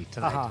hockey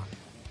tonight.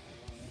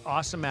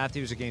 Austin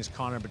Matthews against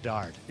Connor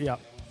Bedard.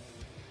 Yep.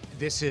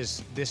 This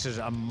is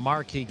a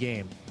marquee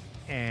game,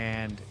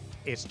 and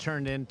it's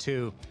turned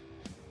into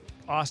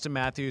Austin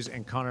Matthews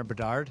and Connor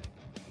Bedard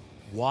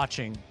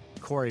watching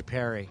Corey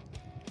Perry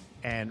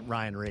and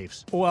Ryan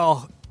Reeves.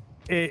 Well,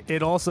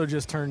 it also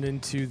just turned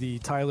into the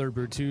Tyler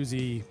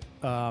Bertuzzi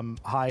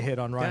high hit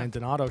on Ryan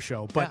Donato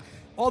show. But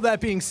all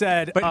that being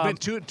said, but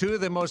two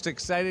of the most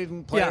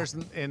exciting players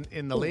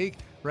in the league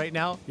right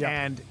now,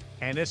 and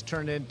it's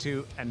turned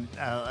into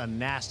a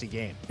nasty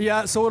game.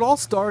 Yeah, so it all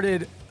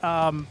started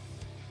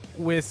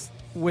with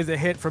a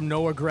hit from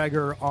Noah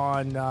Gregor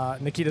on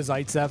Nikita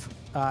Zaitsev.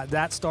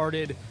 That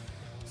started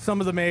some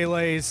of the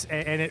melees,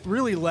 and it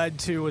really led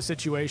to a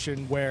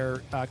situation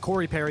where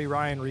Corey Perry,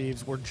 Ryan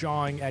Reeves were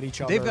jawing at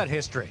each other. They've got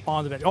history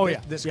on the bench. Oh, yeah.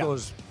 This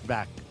goes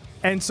back.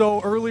 And so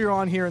earlier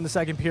on here in the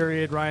second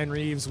period, Ryan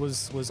Reeves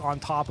was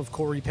on top of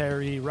Corey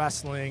Perry,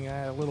 wrestling,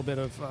 a little bit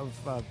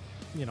of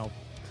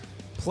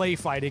play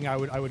fighting, I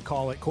would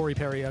call it. Corey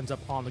Perry ends up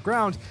on the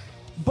ground.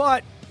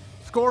 But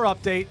score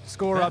update.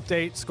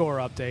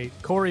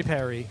 Corey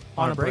Perry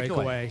on a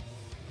breakaway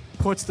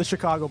puts the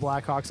Chicago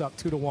Blackhawks up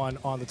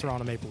 2-1 on the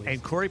Toronto Maple Leafs.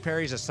 And Corey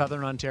Perry's a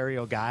Southern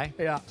Ontario guy.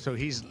 Yeah. So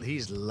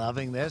he's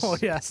loving this. Oh,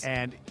 yes.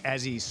 And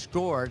as he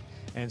scored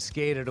and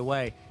skated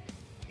away,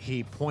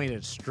 he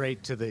pointed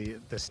straight to the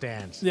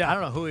stands. Yeah. I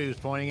don't know who he was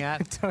pointing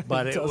at,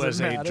 but it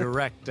was a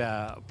direct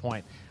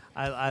point.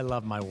 I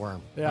love my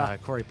worm. Yeah.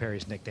 Corey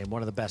Perry's nickname,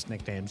 one of the best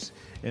nicknames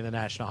in the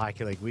National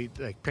Hockey League.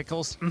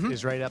 Pickles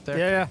is right up there.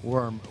 Yeah.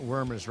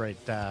 Worm is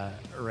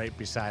right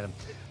beside him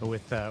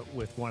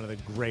with one of the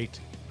great,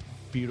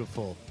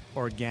 beautiful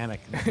organic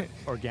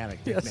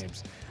Yes.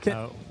 nicknames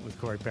with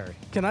Corey Perry.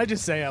 Can I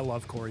just say I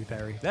love Corey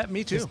Perry?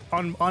 Me too. Just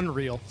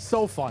unreal.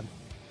 So fun.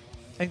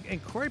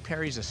 And Corey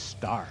Perry's a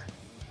star.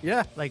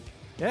 Yeah.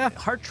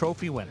 Hart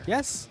Trophy winner.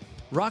 Yes.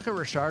 Rocket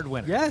Richard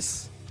winner.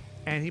 Yes.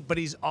 But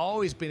he's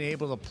always been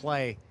able to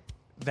play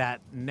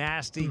that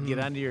nasty, get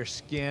under your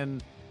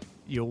skin.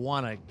 You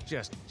want to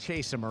just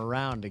chase him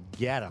around to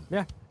get him.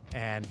 Yeah.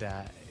 And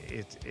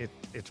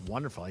it's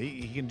wonderful.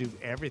 He can do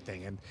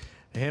everything. And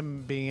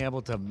him being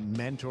able to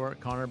mentor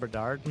Connor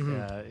Bedard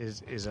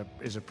is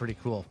a pretty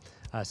cool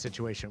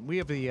situation. We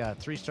have the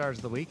 3 stars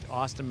of the week: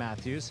 Austin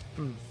Matthews,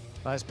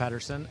 Elias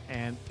Pettersson,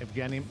 and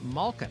Evgeny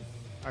Malkin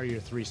are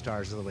your 3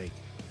 stars of the week.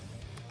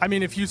 I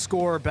mean, if you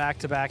score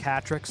back-to-back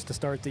hat tricks to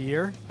start the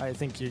year, I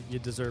think you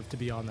deserve to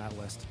be on that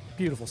list.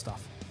 Beautiful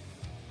stuff.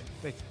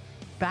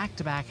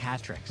 Back-to-back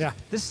hat tricks. Yeah.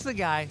 This is the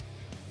guy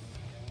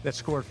that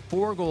scored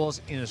 4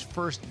 goals in his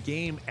first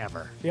game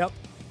ever. Yep.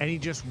 And he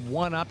just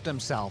one-upped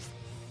himself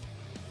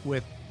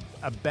with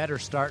a better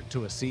start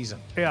to a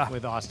season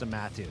with Austin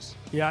Matthews.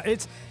 Yeah,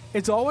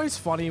 it's always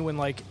funny when,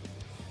 like,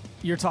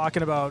 you're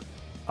talking about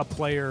a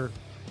player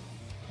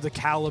the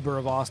caliber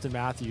of Austin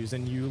Matthews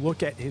and you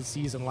look at his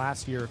season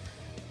last year,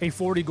 a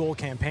 40-goal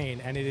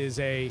campaign, and it is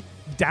a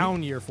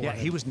down year for him.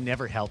 Yeah, he was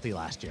never healthy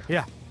last year.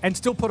 Yeah, and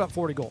still put up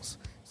 40 goals.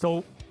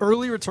 So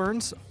early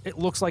returns, it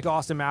looks like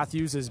Austin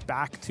Matthews is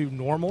back to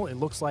normal. It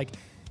looks like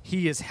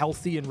he is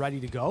healthy and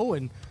ready to go.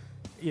 And,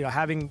 you know,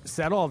 having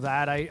said all of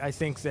that, I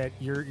think that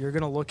you're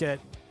going to look at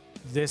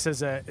this as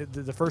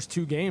the first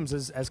 2 games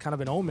as kind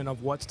of an omen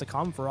of what's to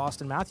come for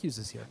Austin Matthews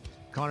this year.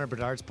 Connor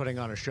Bedard's putting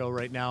on a show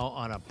right now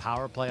on a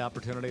power play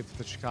opportunity for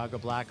the Chicago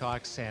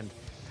Blackhawks. And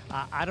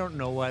I don't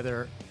know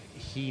whether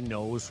he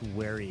knows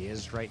where he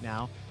is right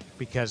now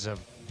because of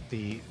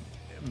the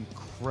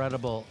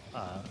incredible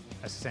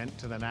ascent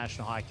to the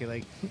National Hockey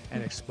League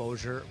and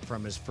exposure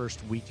from his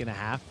first week and a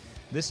half.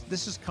 This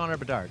is Connor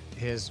Bedard.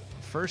 His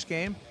first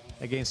game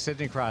against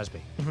Sidney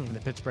Crosby and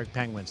the Pittsburgh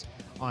Penguins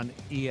on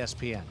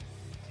ESPN.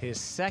 His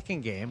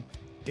second game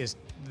is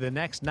the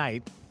next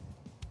night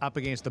up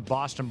against the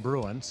Boston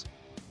Bruins,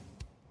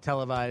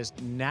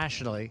 televised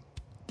nationally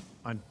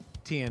on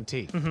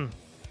TNT.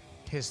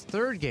 His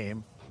third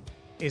game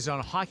is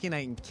on Hockey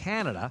Night in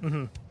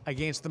Canada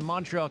against the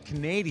Montreal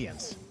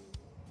Canadiens.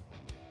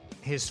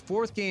 His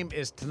fourth game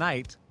is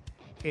tonight.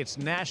 It's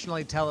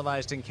nationally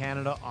televised in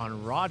Canada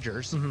on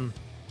Rogers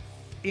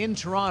in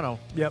Toronto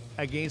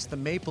against the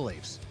Maple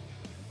Leafs.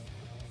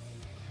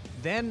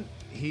 Then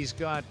he's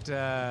got,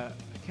 I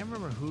can't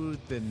remember who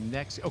the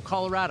next,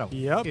 Colorado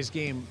is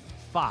game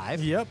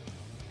 5.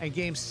 And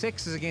game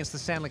 6 is against the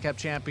Stanley Cup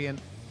champion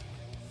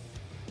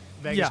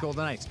Vegas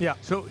Golden Knights.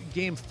 So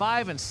game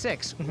 5 and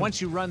 6,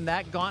 once you run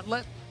that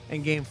gauntlet,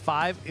 and game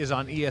 5 is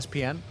on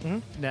ESPN,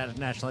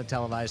 nationally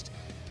televised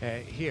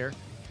here.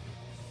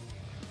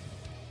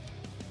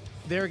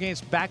 They're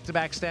against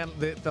back-to-back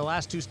the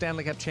last 2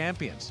 Stanley Cup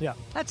champions.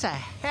 That's a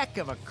heck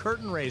of a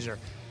curtain raiser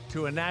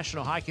to a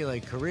National Hockey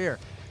League career.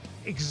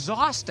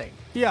 Exhausting.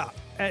 Yeah.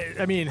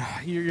 I mean,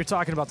 you're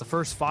talking about the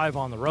first 5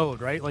 on the road,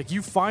 right? Like,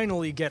 you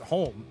finally get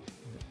home.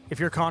 If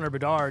you're Connor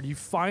Bedard, you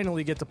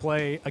finally get to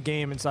play a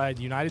game inside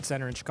the United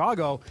Center in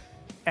Chicago,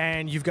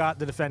 and you've got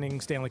the defending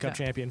Stanley Cup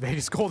champion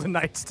Vegas Golden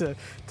Knights to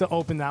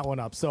open that one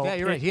up. So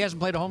you're right. He hasn't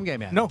played a home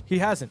game yet. No, he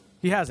hasn't.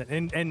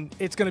 And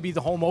it's going to be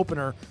the home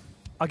opener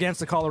against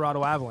the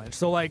Colorado Avalanche.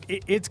 So, like,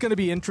 it's going to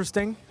be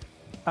interesting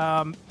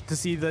to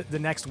see the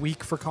next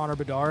week for Connor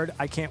Bedard.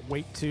 I can't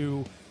wait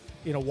to,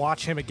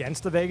 watch him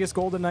against the Vegas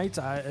Golden Knights.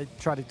 I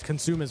try to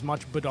consume as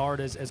much Bedard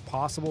as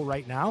possible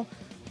right now.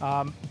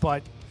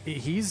 But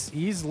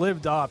he's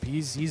lived up.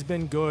 He's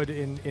been good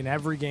in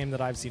every game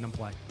that I've seen him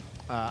play.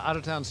 Out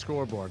of town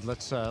scoreboard.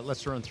 Let's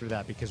run through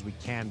that because we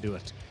can do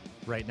it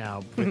right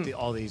now with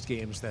all these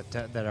games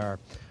that are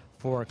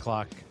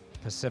 4:00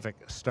 Pacific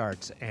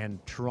starts.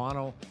 And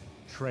Toronto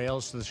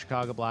trails to the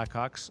Chicago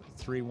Blackhawks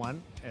 3-1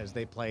 as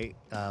they play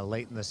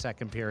late in the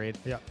second period.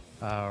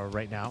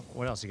 Right now.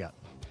 What else you got?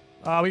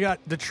 We got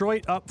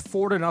Detroit up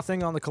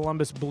 4-0 on the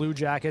Columbus Blue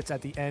Jackets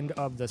at the end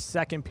of the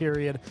second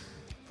period.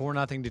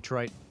 4-0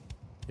 Detroit.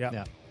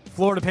 Yeah.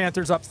 Florida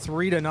Panthers up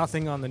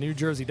 3-0 on the New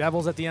Jersey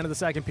Devils at the end of the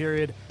second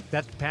period.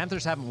 That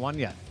Panthers haven't won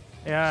yet.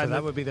 Yeah, so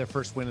that would be their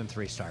first win in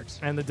 3 starts.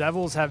 And the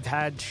Devils have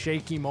had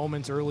shaky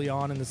moments early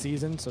on in the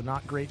season, so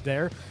not great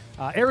there.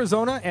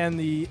 Arizona and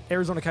the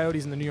Arizona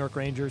Coyotes and the New York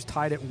Rangers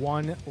tied at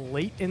 1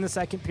 late in the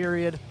second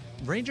period.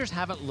 Rangers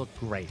haven't looked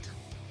great.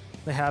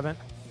 They haven't.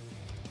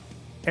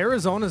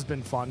 Arizona's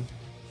been fun.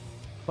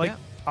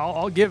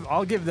 I'll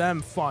give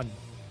them fun.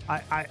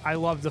 I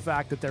love the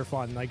fact that they're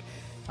fun. Like,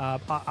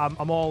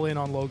 I'm all in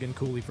on Logan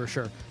Cooley for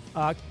sure.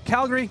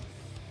 Calgary,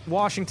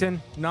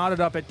 Washington knotted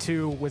up at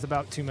 2 with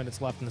about 2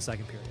 minutes left in the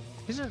second period.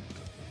 Isn't it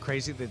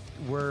crazy that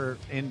we're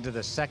into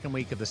the second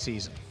week of the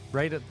season,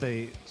 right at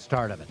the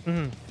start of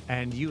it,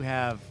 and you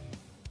have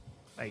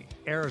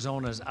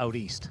Arizona's out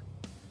east.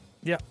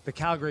 Yeah. The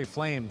Calgary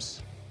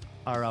Flames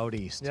are out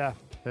east. Yeah.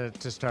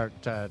 To start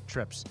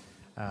trips.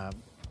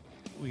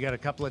 We got a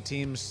couple of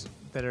teams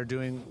that are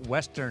doing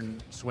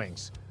Western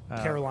swings.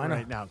 Carolina.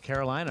 right now.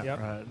 Carolina.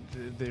 Yep.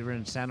 They were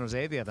in San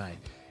Jose the other night.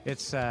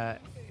 It's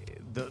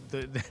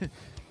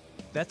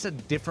that's a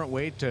different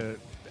way to.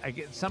 I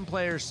get some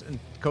players and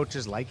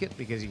coaches like it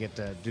because you get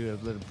to do a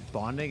little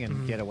bonding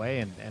and get away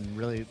and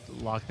really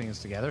lock things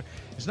together.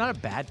 It's not a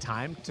bad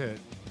time to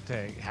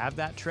have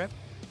that trip,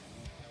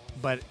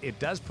 but it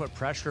does put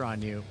pressure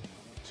on you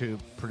to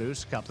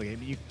produce a couple of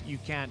games. You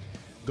can't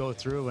go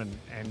through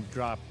and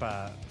drop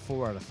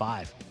 4 out of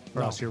 5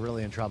 or else you're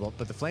really in trouble.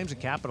 But the Flames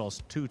and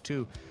Capitals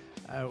 2-2.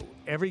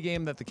 Every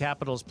game that the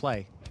Capitals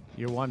play,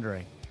 you're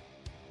wondering,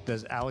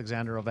 does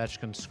Alexander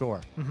Ovechkin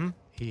score? Mm-hmm.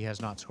 He has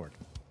not scored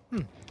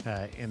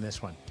in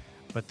this one.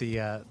 But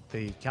the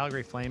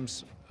Calgary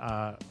Flames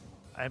have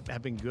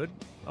been good,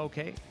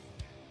 okay,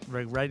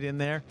 right in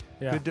there,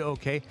 good to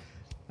okay.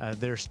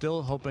 They're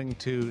still hoping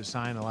to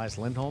sign Elias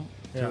Lindholm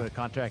to a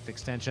contract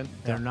extension.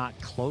 They're not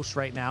close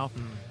right now,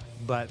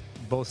 but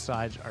both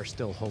sides are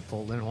still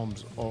hopeful.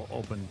 Lindholm's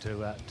open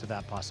to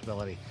that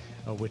possibility,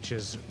 which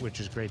is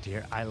great to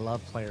hear. I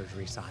love players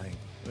re-signing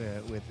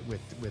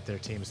with their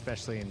team,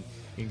 especially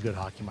in good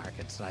hockey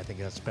markets. And I think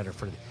that's better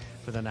for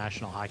the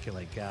National Hockey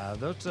League.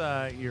 Those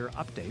are your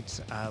updates.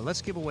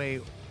 Let's give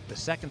away the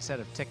second set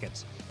of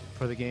tickets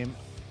for the game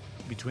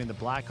between the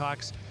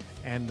Blackhawks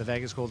and the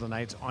Vegas Golden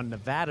Knights on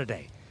Nevada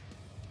Day.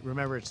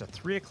 Remember, it's a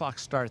 3 o'clock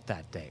start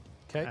that day.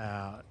 Okay.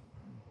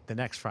 The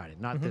next Friday,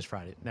 not this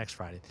Friday, next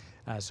Friday.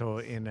 So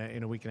in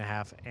a week and a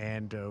half.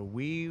 And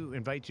we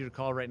invite you to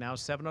call right now,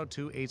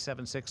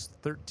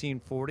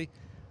 702-876-1340.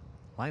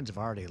 Lines have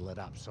already lit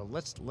up. So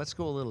let's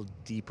go a little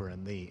deeper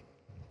in the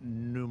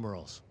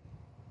numerals.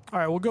 All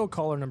right, we'll go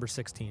caller number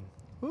 16.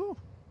 Ooh,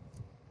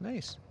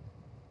 nice.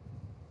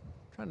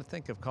 Trying to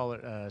think of caller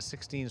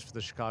 16s for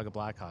the Chicago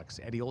Blackhawks.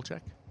 Eddie Olczyk?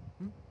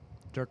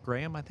 Dirk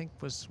Graham, I think,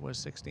 was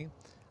 16.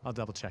 I'll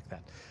double check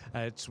that.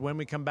 It's when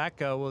we come back,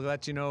 we'll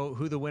let you know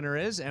who the winner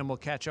is, and we'll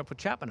catch up with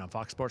Chapman on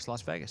Fox Sports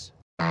Las Vegas.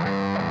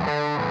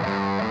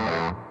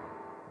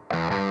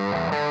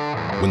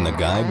 When the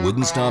guy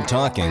wouldn't stop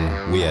talking,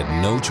 we had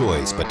no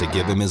choice but to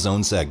give him his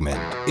own segment.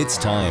 It's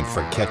time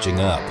for Catching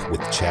Up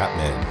with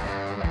Chapman.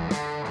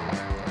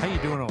 How you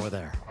doing over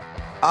there?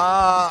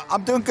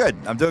 I'm doing good.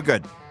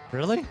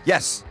 Really?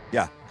 Yes.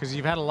 Yeah. Because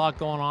you've had a lot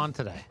going on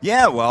today.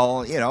 Yeah,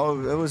 well,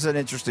 it was an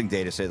interesting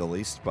day to say the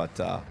least, but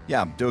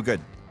yeah, I'm doing good.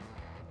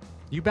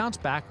 You bounce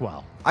back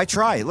well. I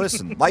try.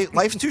 Listen,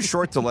 life's too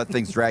short to let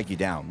things drag you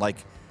down. Like,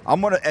 I'm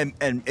going to,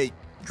 and it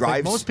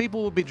drives. Like most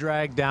people will be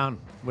dragged down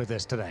with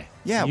this today.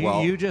 Yeah,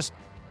 you just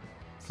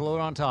float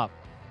on top.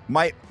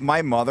 My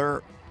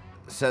mother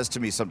says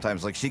to me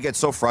sometimes, like, she gets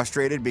so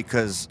frustrated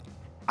because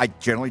I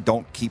generally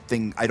don't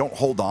I don't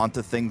hold on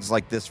to things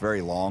like this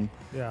very long.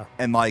 Yeah.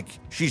 And, like,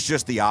 she's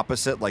just the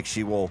opposite. Like,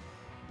 she will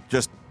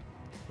just,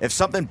 if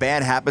something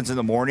bad happens in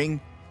the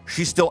morning,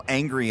 she's still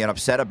angry and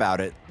upset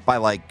about it by,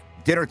 like,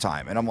 dinner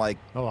time. And I'm like,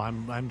 oh,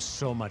 I'm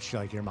so much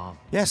like your mom.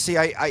 Yeah, see,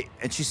 I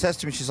and she says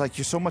to me, she's like,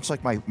 you're so much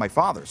like my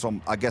father. So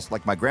I guess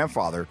like my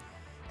grandfather,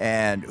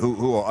 and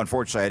who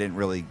unfortunately I didn't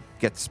really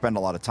get to spend a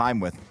lot of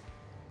time with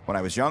when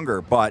I was younger.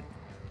 But,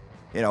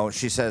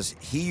 she says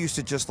he used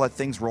to just let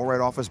things roll right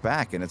off his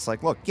back. And it's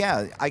like, look,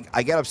 yeah,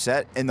 I get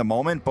upset in the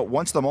moment, but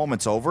once the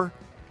moment's over,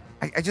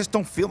 I just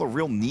don't feel a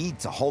real need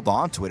to hold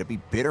on to it and be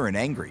bitter and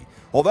angry.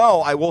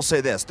 Although I will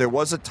say this, there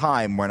was a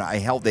time when I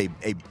held a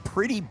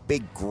pretty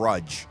big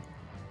grudge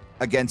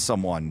against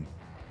someone,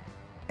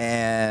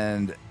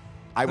 and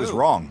I was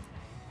wrong.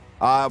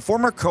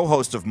 Former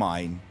co-host of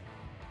mine,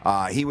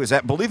 he was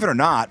at, believe it or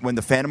not, when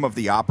the Phantom of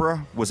the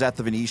Opera was at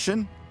the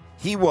Venetian,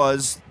 he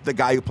was the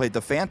guy who played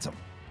the Phantom.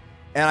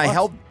 And I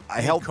held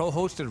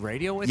co-hosted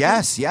radio with you?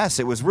 Yes,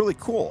 it was really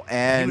cool.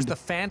 And he was the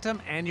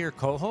Phantom and your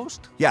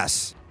co-host?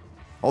 Yes.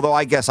 Although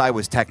I guess I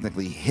was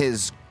technically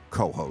his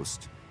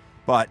co-host.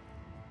 But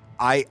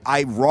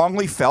I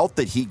wrongly felt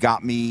that he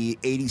got me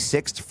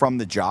 86th from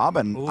the job.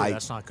 And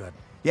that's not good.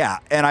 Yeah,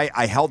 and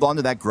I held on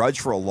to that grudge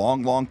for a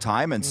long, long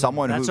time. And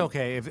that's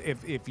okay.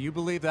 If you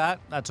believe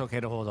that, that's okay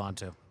to hold on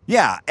to.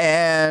 Yeah,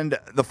 and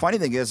the funny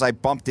thing is I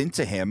bumped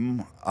into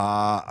him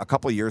a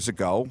couple of years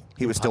ago.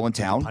 He was still in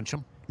town. Did you punch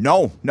him?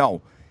 No.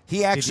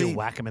 He actually... Did you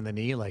whack him in the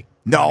knee?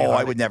 No,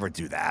 I would never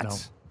do that. No.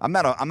 I'm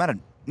not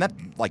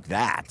like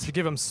that. Did you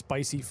give him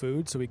spicy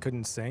food so he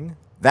couldn't sing?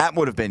 That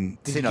would have been...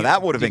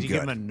 that would have been good. Did you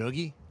give him a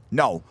noogie?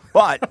 No,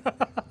 but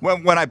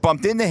when I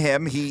bumped into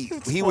him, he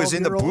was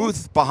in the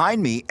booth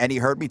behind me, and he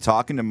heard me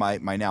talking to my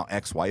now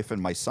ex-wife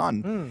and my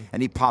son,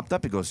 and he popped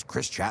up. He goes,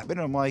 Chris Chapman?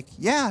 And I'm like,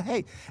 yeah,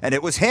 hey. And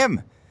it was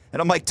him.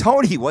 And I'm like,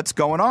 Tony, what's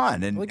going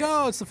on? And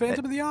it's the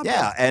Phantom of the Opera.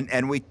 Yeah,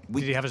 and we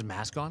did he have his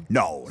mask on?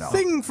 No.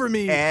 Sing for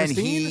me, and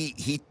Christine.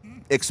 he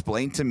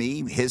explained to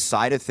me his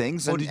side of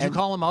things. Did you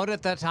call him out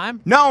at that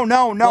time? No.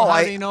 Well,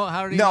 how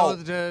did he know?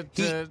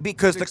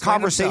 Because the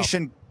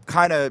conversation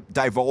kind of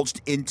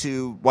divulged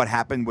into what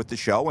happened with the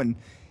show, and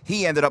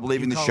he ended up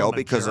leaving the show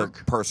because of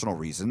personal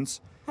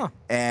reasons. Huh.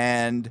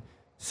 And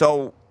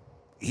so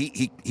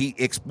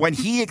when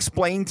he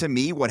explained to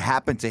me what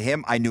happened to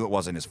him, I knew it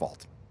wasn't his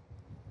fault,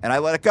 and I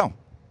let it go.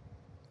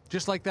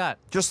 Just like that.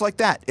 Just like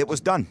that. It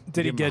was done.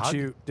 Did he Give him a get hug?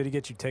 you? Did he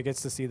get you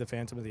tickets to see the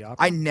Phantom of the Opera?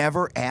 I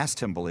never asked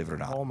him, believe it or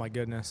not. Oh my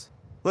goodness!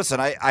 Listen,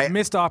 I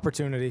Missed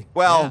opportunity.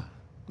 well,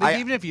 Like,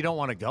 even if you don't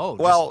want to go,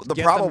 well, just the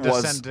get problem them to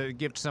was- send a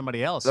gift to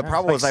somebody else. the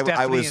problem was Like I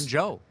Stephanie was and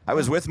Joe. I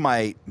was with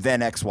my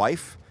then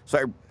ex-wife, so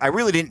I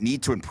really didn't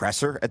need to impress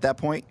her at that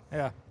point.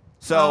 Yeah.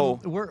 So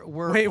We're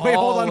Wait,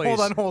 hold always-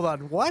 on.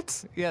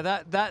 What? Yeah,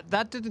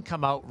 that didn't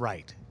come out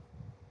right.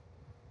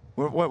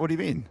 what do you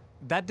mean?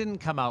 That didn't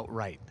come out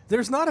right.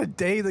 There's not a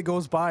day that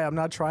goes by I'm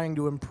not trying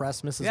to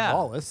impress Mrs. Yeah.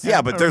 Wallace.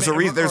 Yeah, but there's a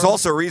reason. There's or-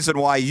 also a reason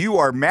why you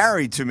are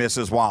married to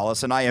Mrs.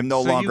 Wallace, and I am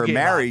no So you longer gave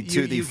married up.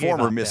 to You the gave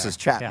former up there. Mrs.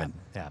 Chapman.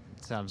 Yeah,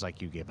 sounds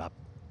like you gave up.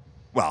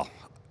 Well,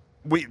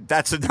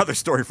 that's another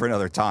story for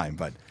another time.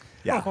 But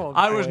yeah, Oh,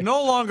 I was boy.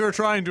 no longer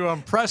trying to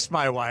impress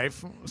my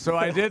wife, so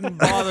I didn't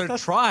bother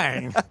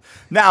trying.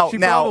 now She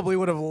now probably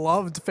would have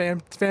loved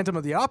Phantom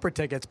of the Opera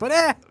tickets, but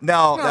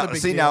now, not a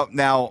big see deal.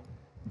 now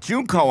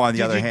Junko on the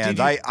Did other you- hand,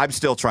 did you- I'm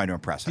still trying to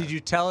impress her. Did you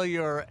tell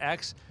your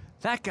ex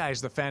that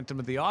guy's the Phantom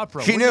of the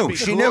Opera? She Wouldn't it knew. be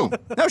She cool?" knew.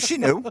 No, she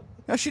knew.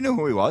 No, she knew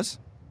who he was.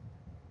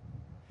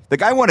 The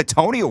guy won a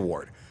Tony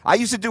Award. I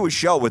used to do a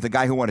show with a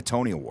guy who won a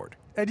Tony Award.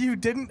 and you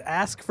didn't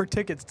ask for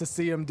tickets to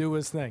see him do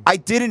his thing. I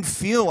didn't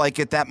feel like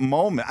at that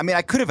moment. I mean,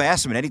 I could have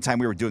asked him at any time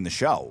we were doing the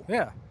show.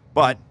 Yeah.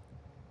 But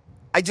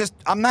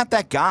I'm not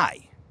that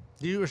guy.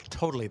 You were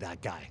totally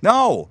that guy.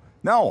 No,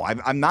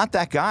 I'm not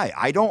that guy.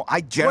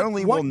 I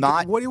generally will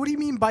not. What do you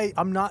mean by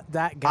I'm not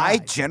that guy? I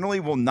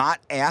generally will not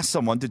ask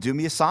someone to do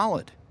me a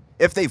solid.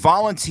 If they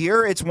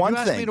volunteer, it's one You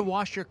asked thing. me to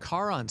wash your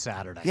car on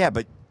Saturday. Yeah,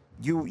 but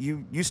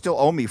you still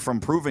owe me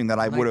from proving that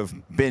I would have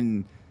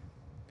been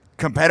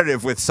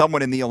competitive with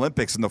someone in the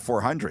Olympics in the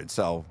 400.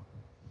 So,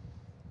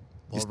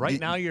 Well, right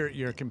now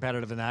you're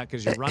competitive in that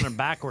because you're running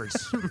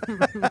backwards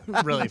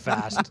really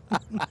fast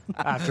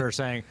after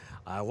saying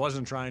I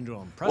wasn't trying to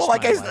impress. well,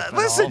 like my I wife said, at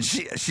listen,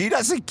 all." she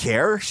doesn't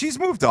care. She's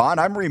moved on.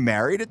 I'm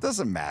remarried. It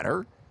doesn't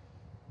matter.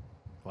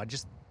 Well,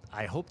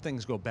 I hope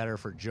things go better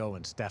for Joe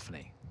and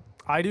Stephanie.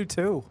 I do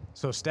too.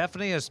 So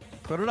Stephanie has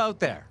put it out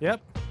there.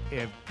 Yep.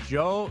 If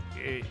Joe,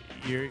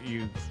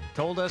 you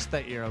told us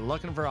that you're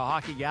looking for a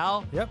hockey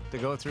gal Yep. to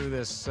go through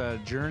this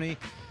journey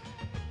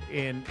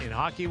in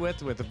hockey with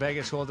the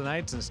Vegas Golden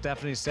Knights, and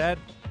Stephanie said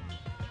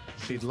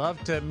she'd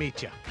love to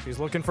meet you. She's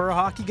looking for a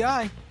hockey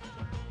guy.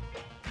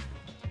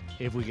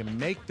 If we can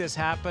make this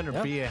happen or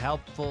Yep. be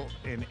helpful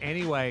in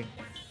any way,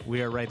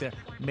 we are right there.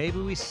 Maybe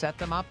we set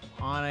them up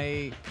on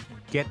a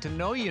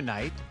get-to-know-you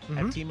night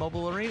at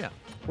T-Mobile Arena.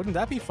 Wouldn't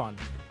that be fun?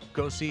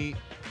 Go see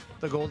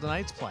the Golden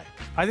Knights play.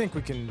 I think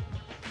we can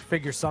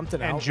figure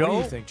something And out. Joe, What do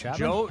you think,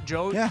 Chapman?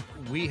 Joe, Yeah.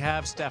 we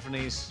have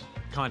Stephanie's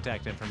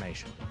contact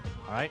information.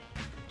 All right?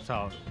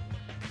 So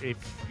if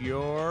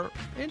you're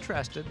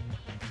interested,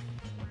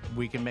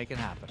 we can make it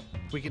happen.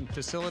 We can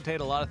facilitate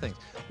a lot of things.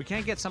 We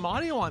can't get some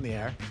audio on the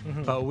air,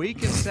 but we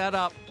can set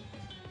up.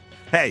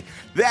 Hey,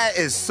 that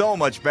is so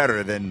much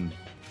better than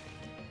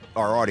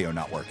our audio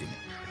not working.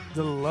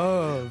 The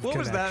love What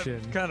was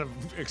connection. that kind of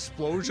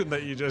explosion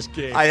that you just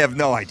gave? I have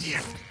no idea.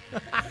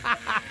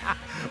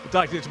 We'll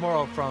talk to you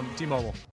tomorrow from T-Mobile.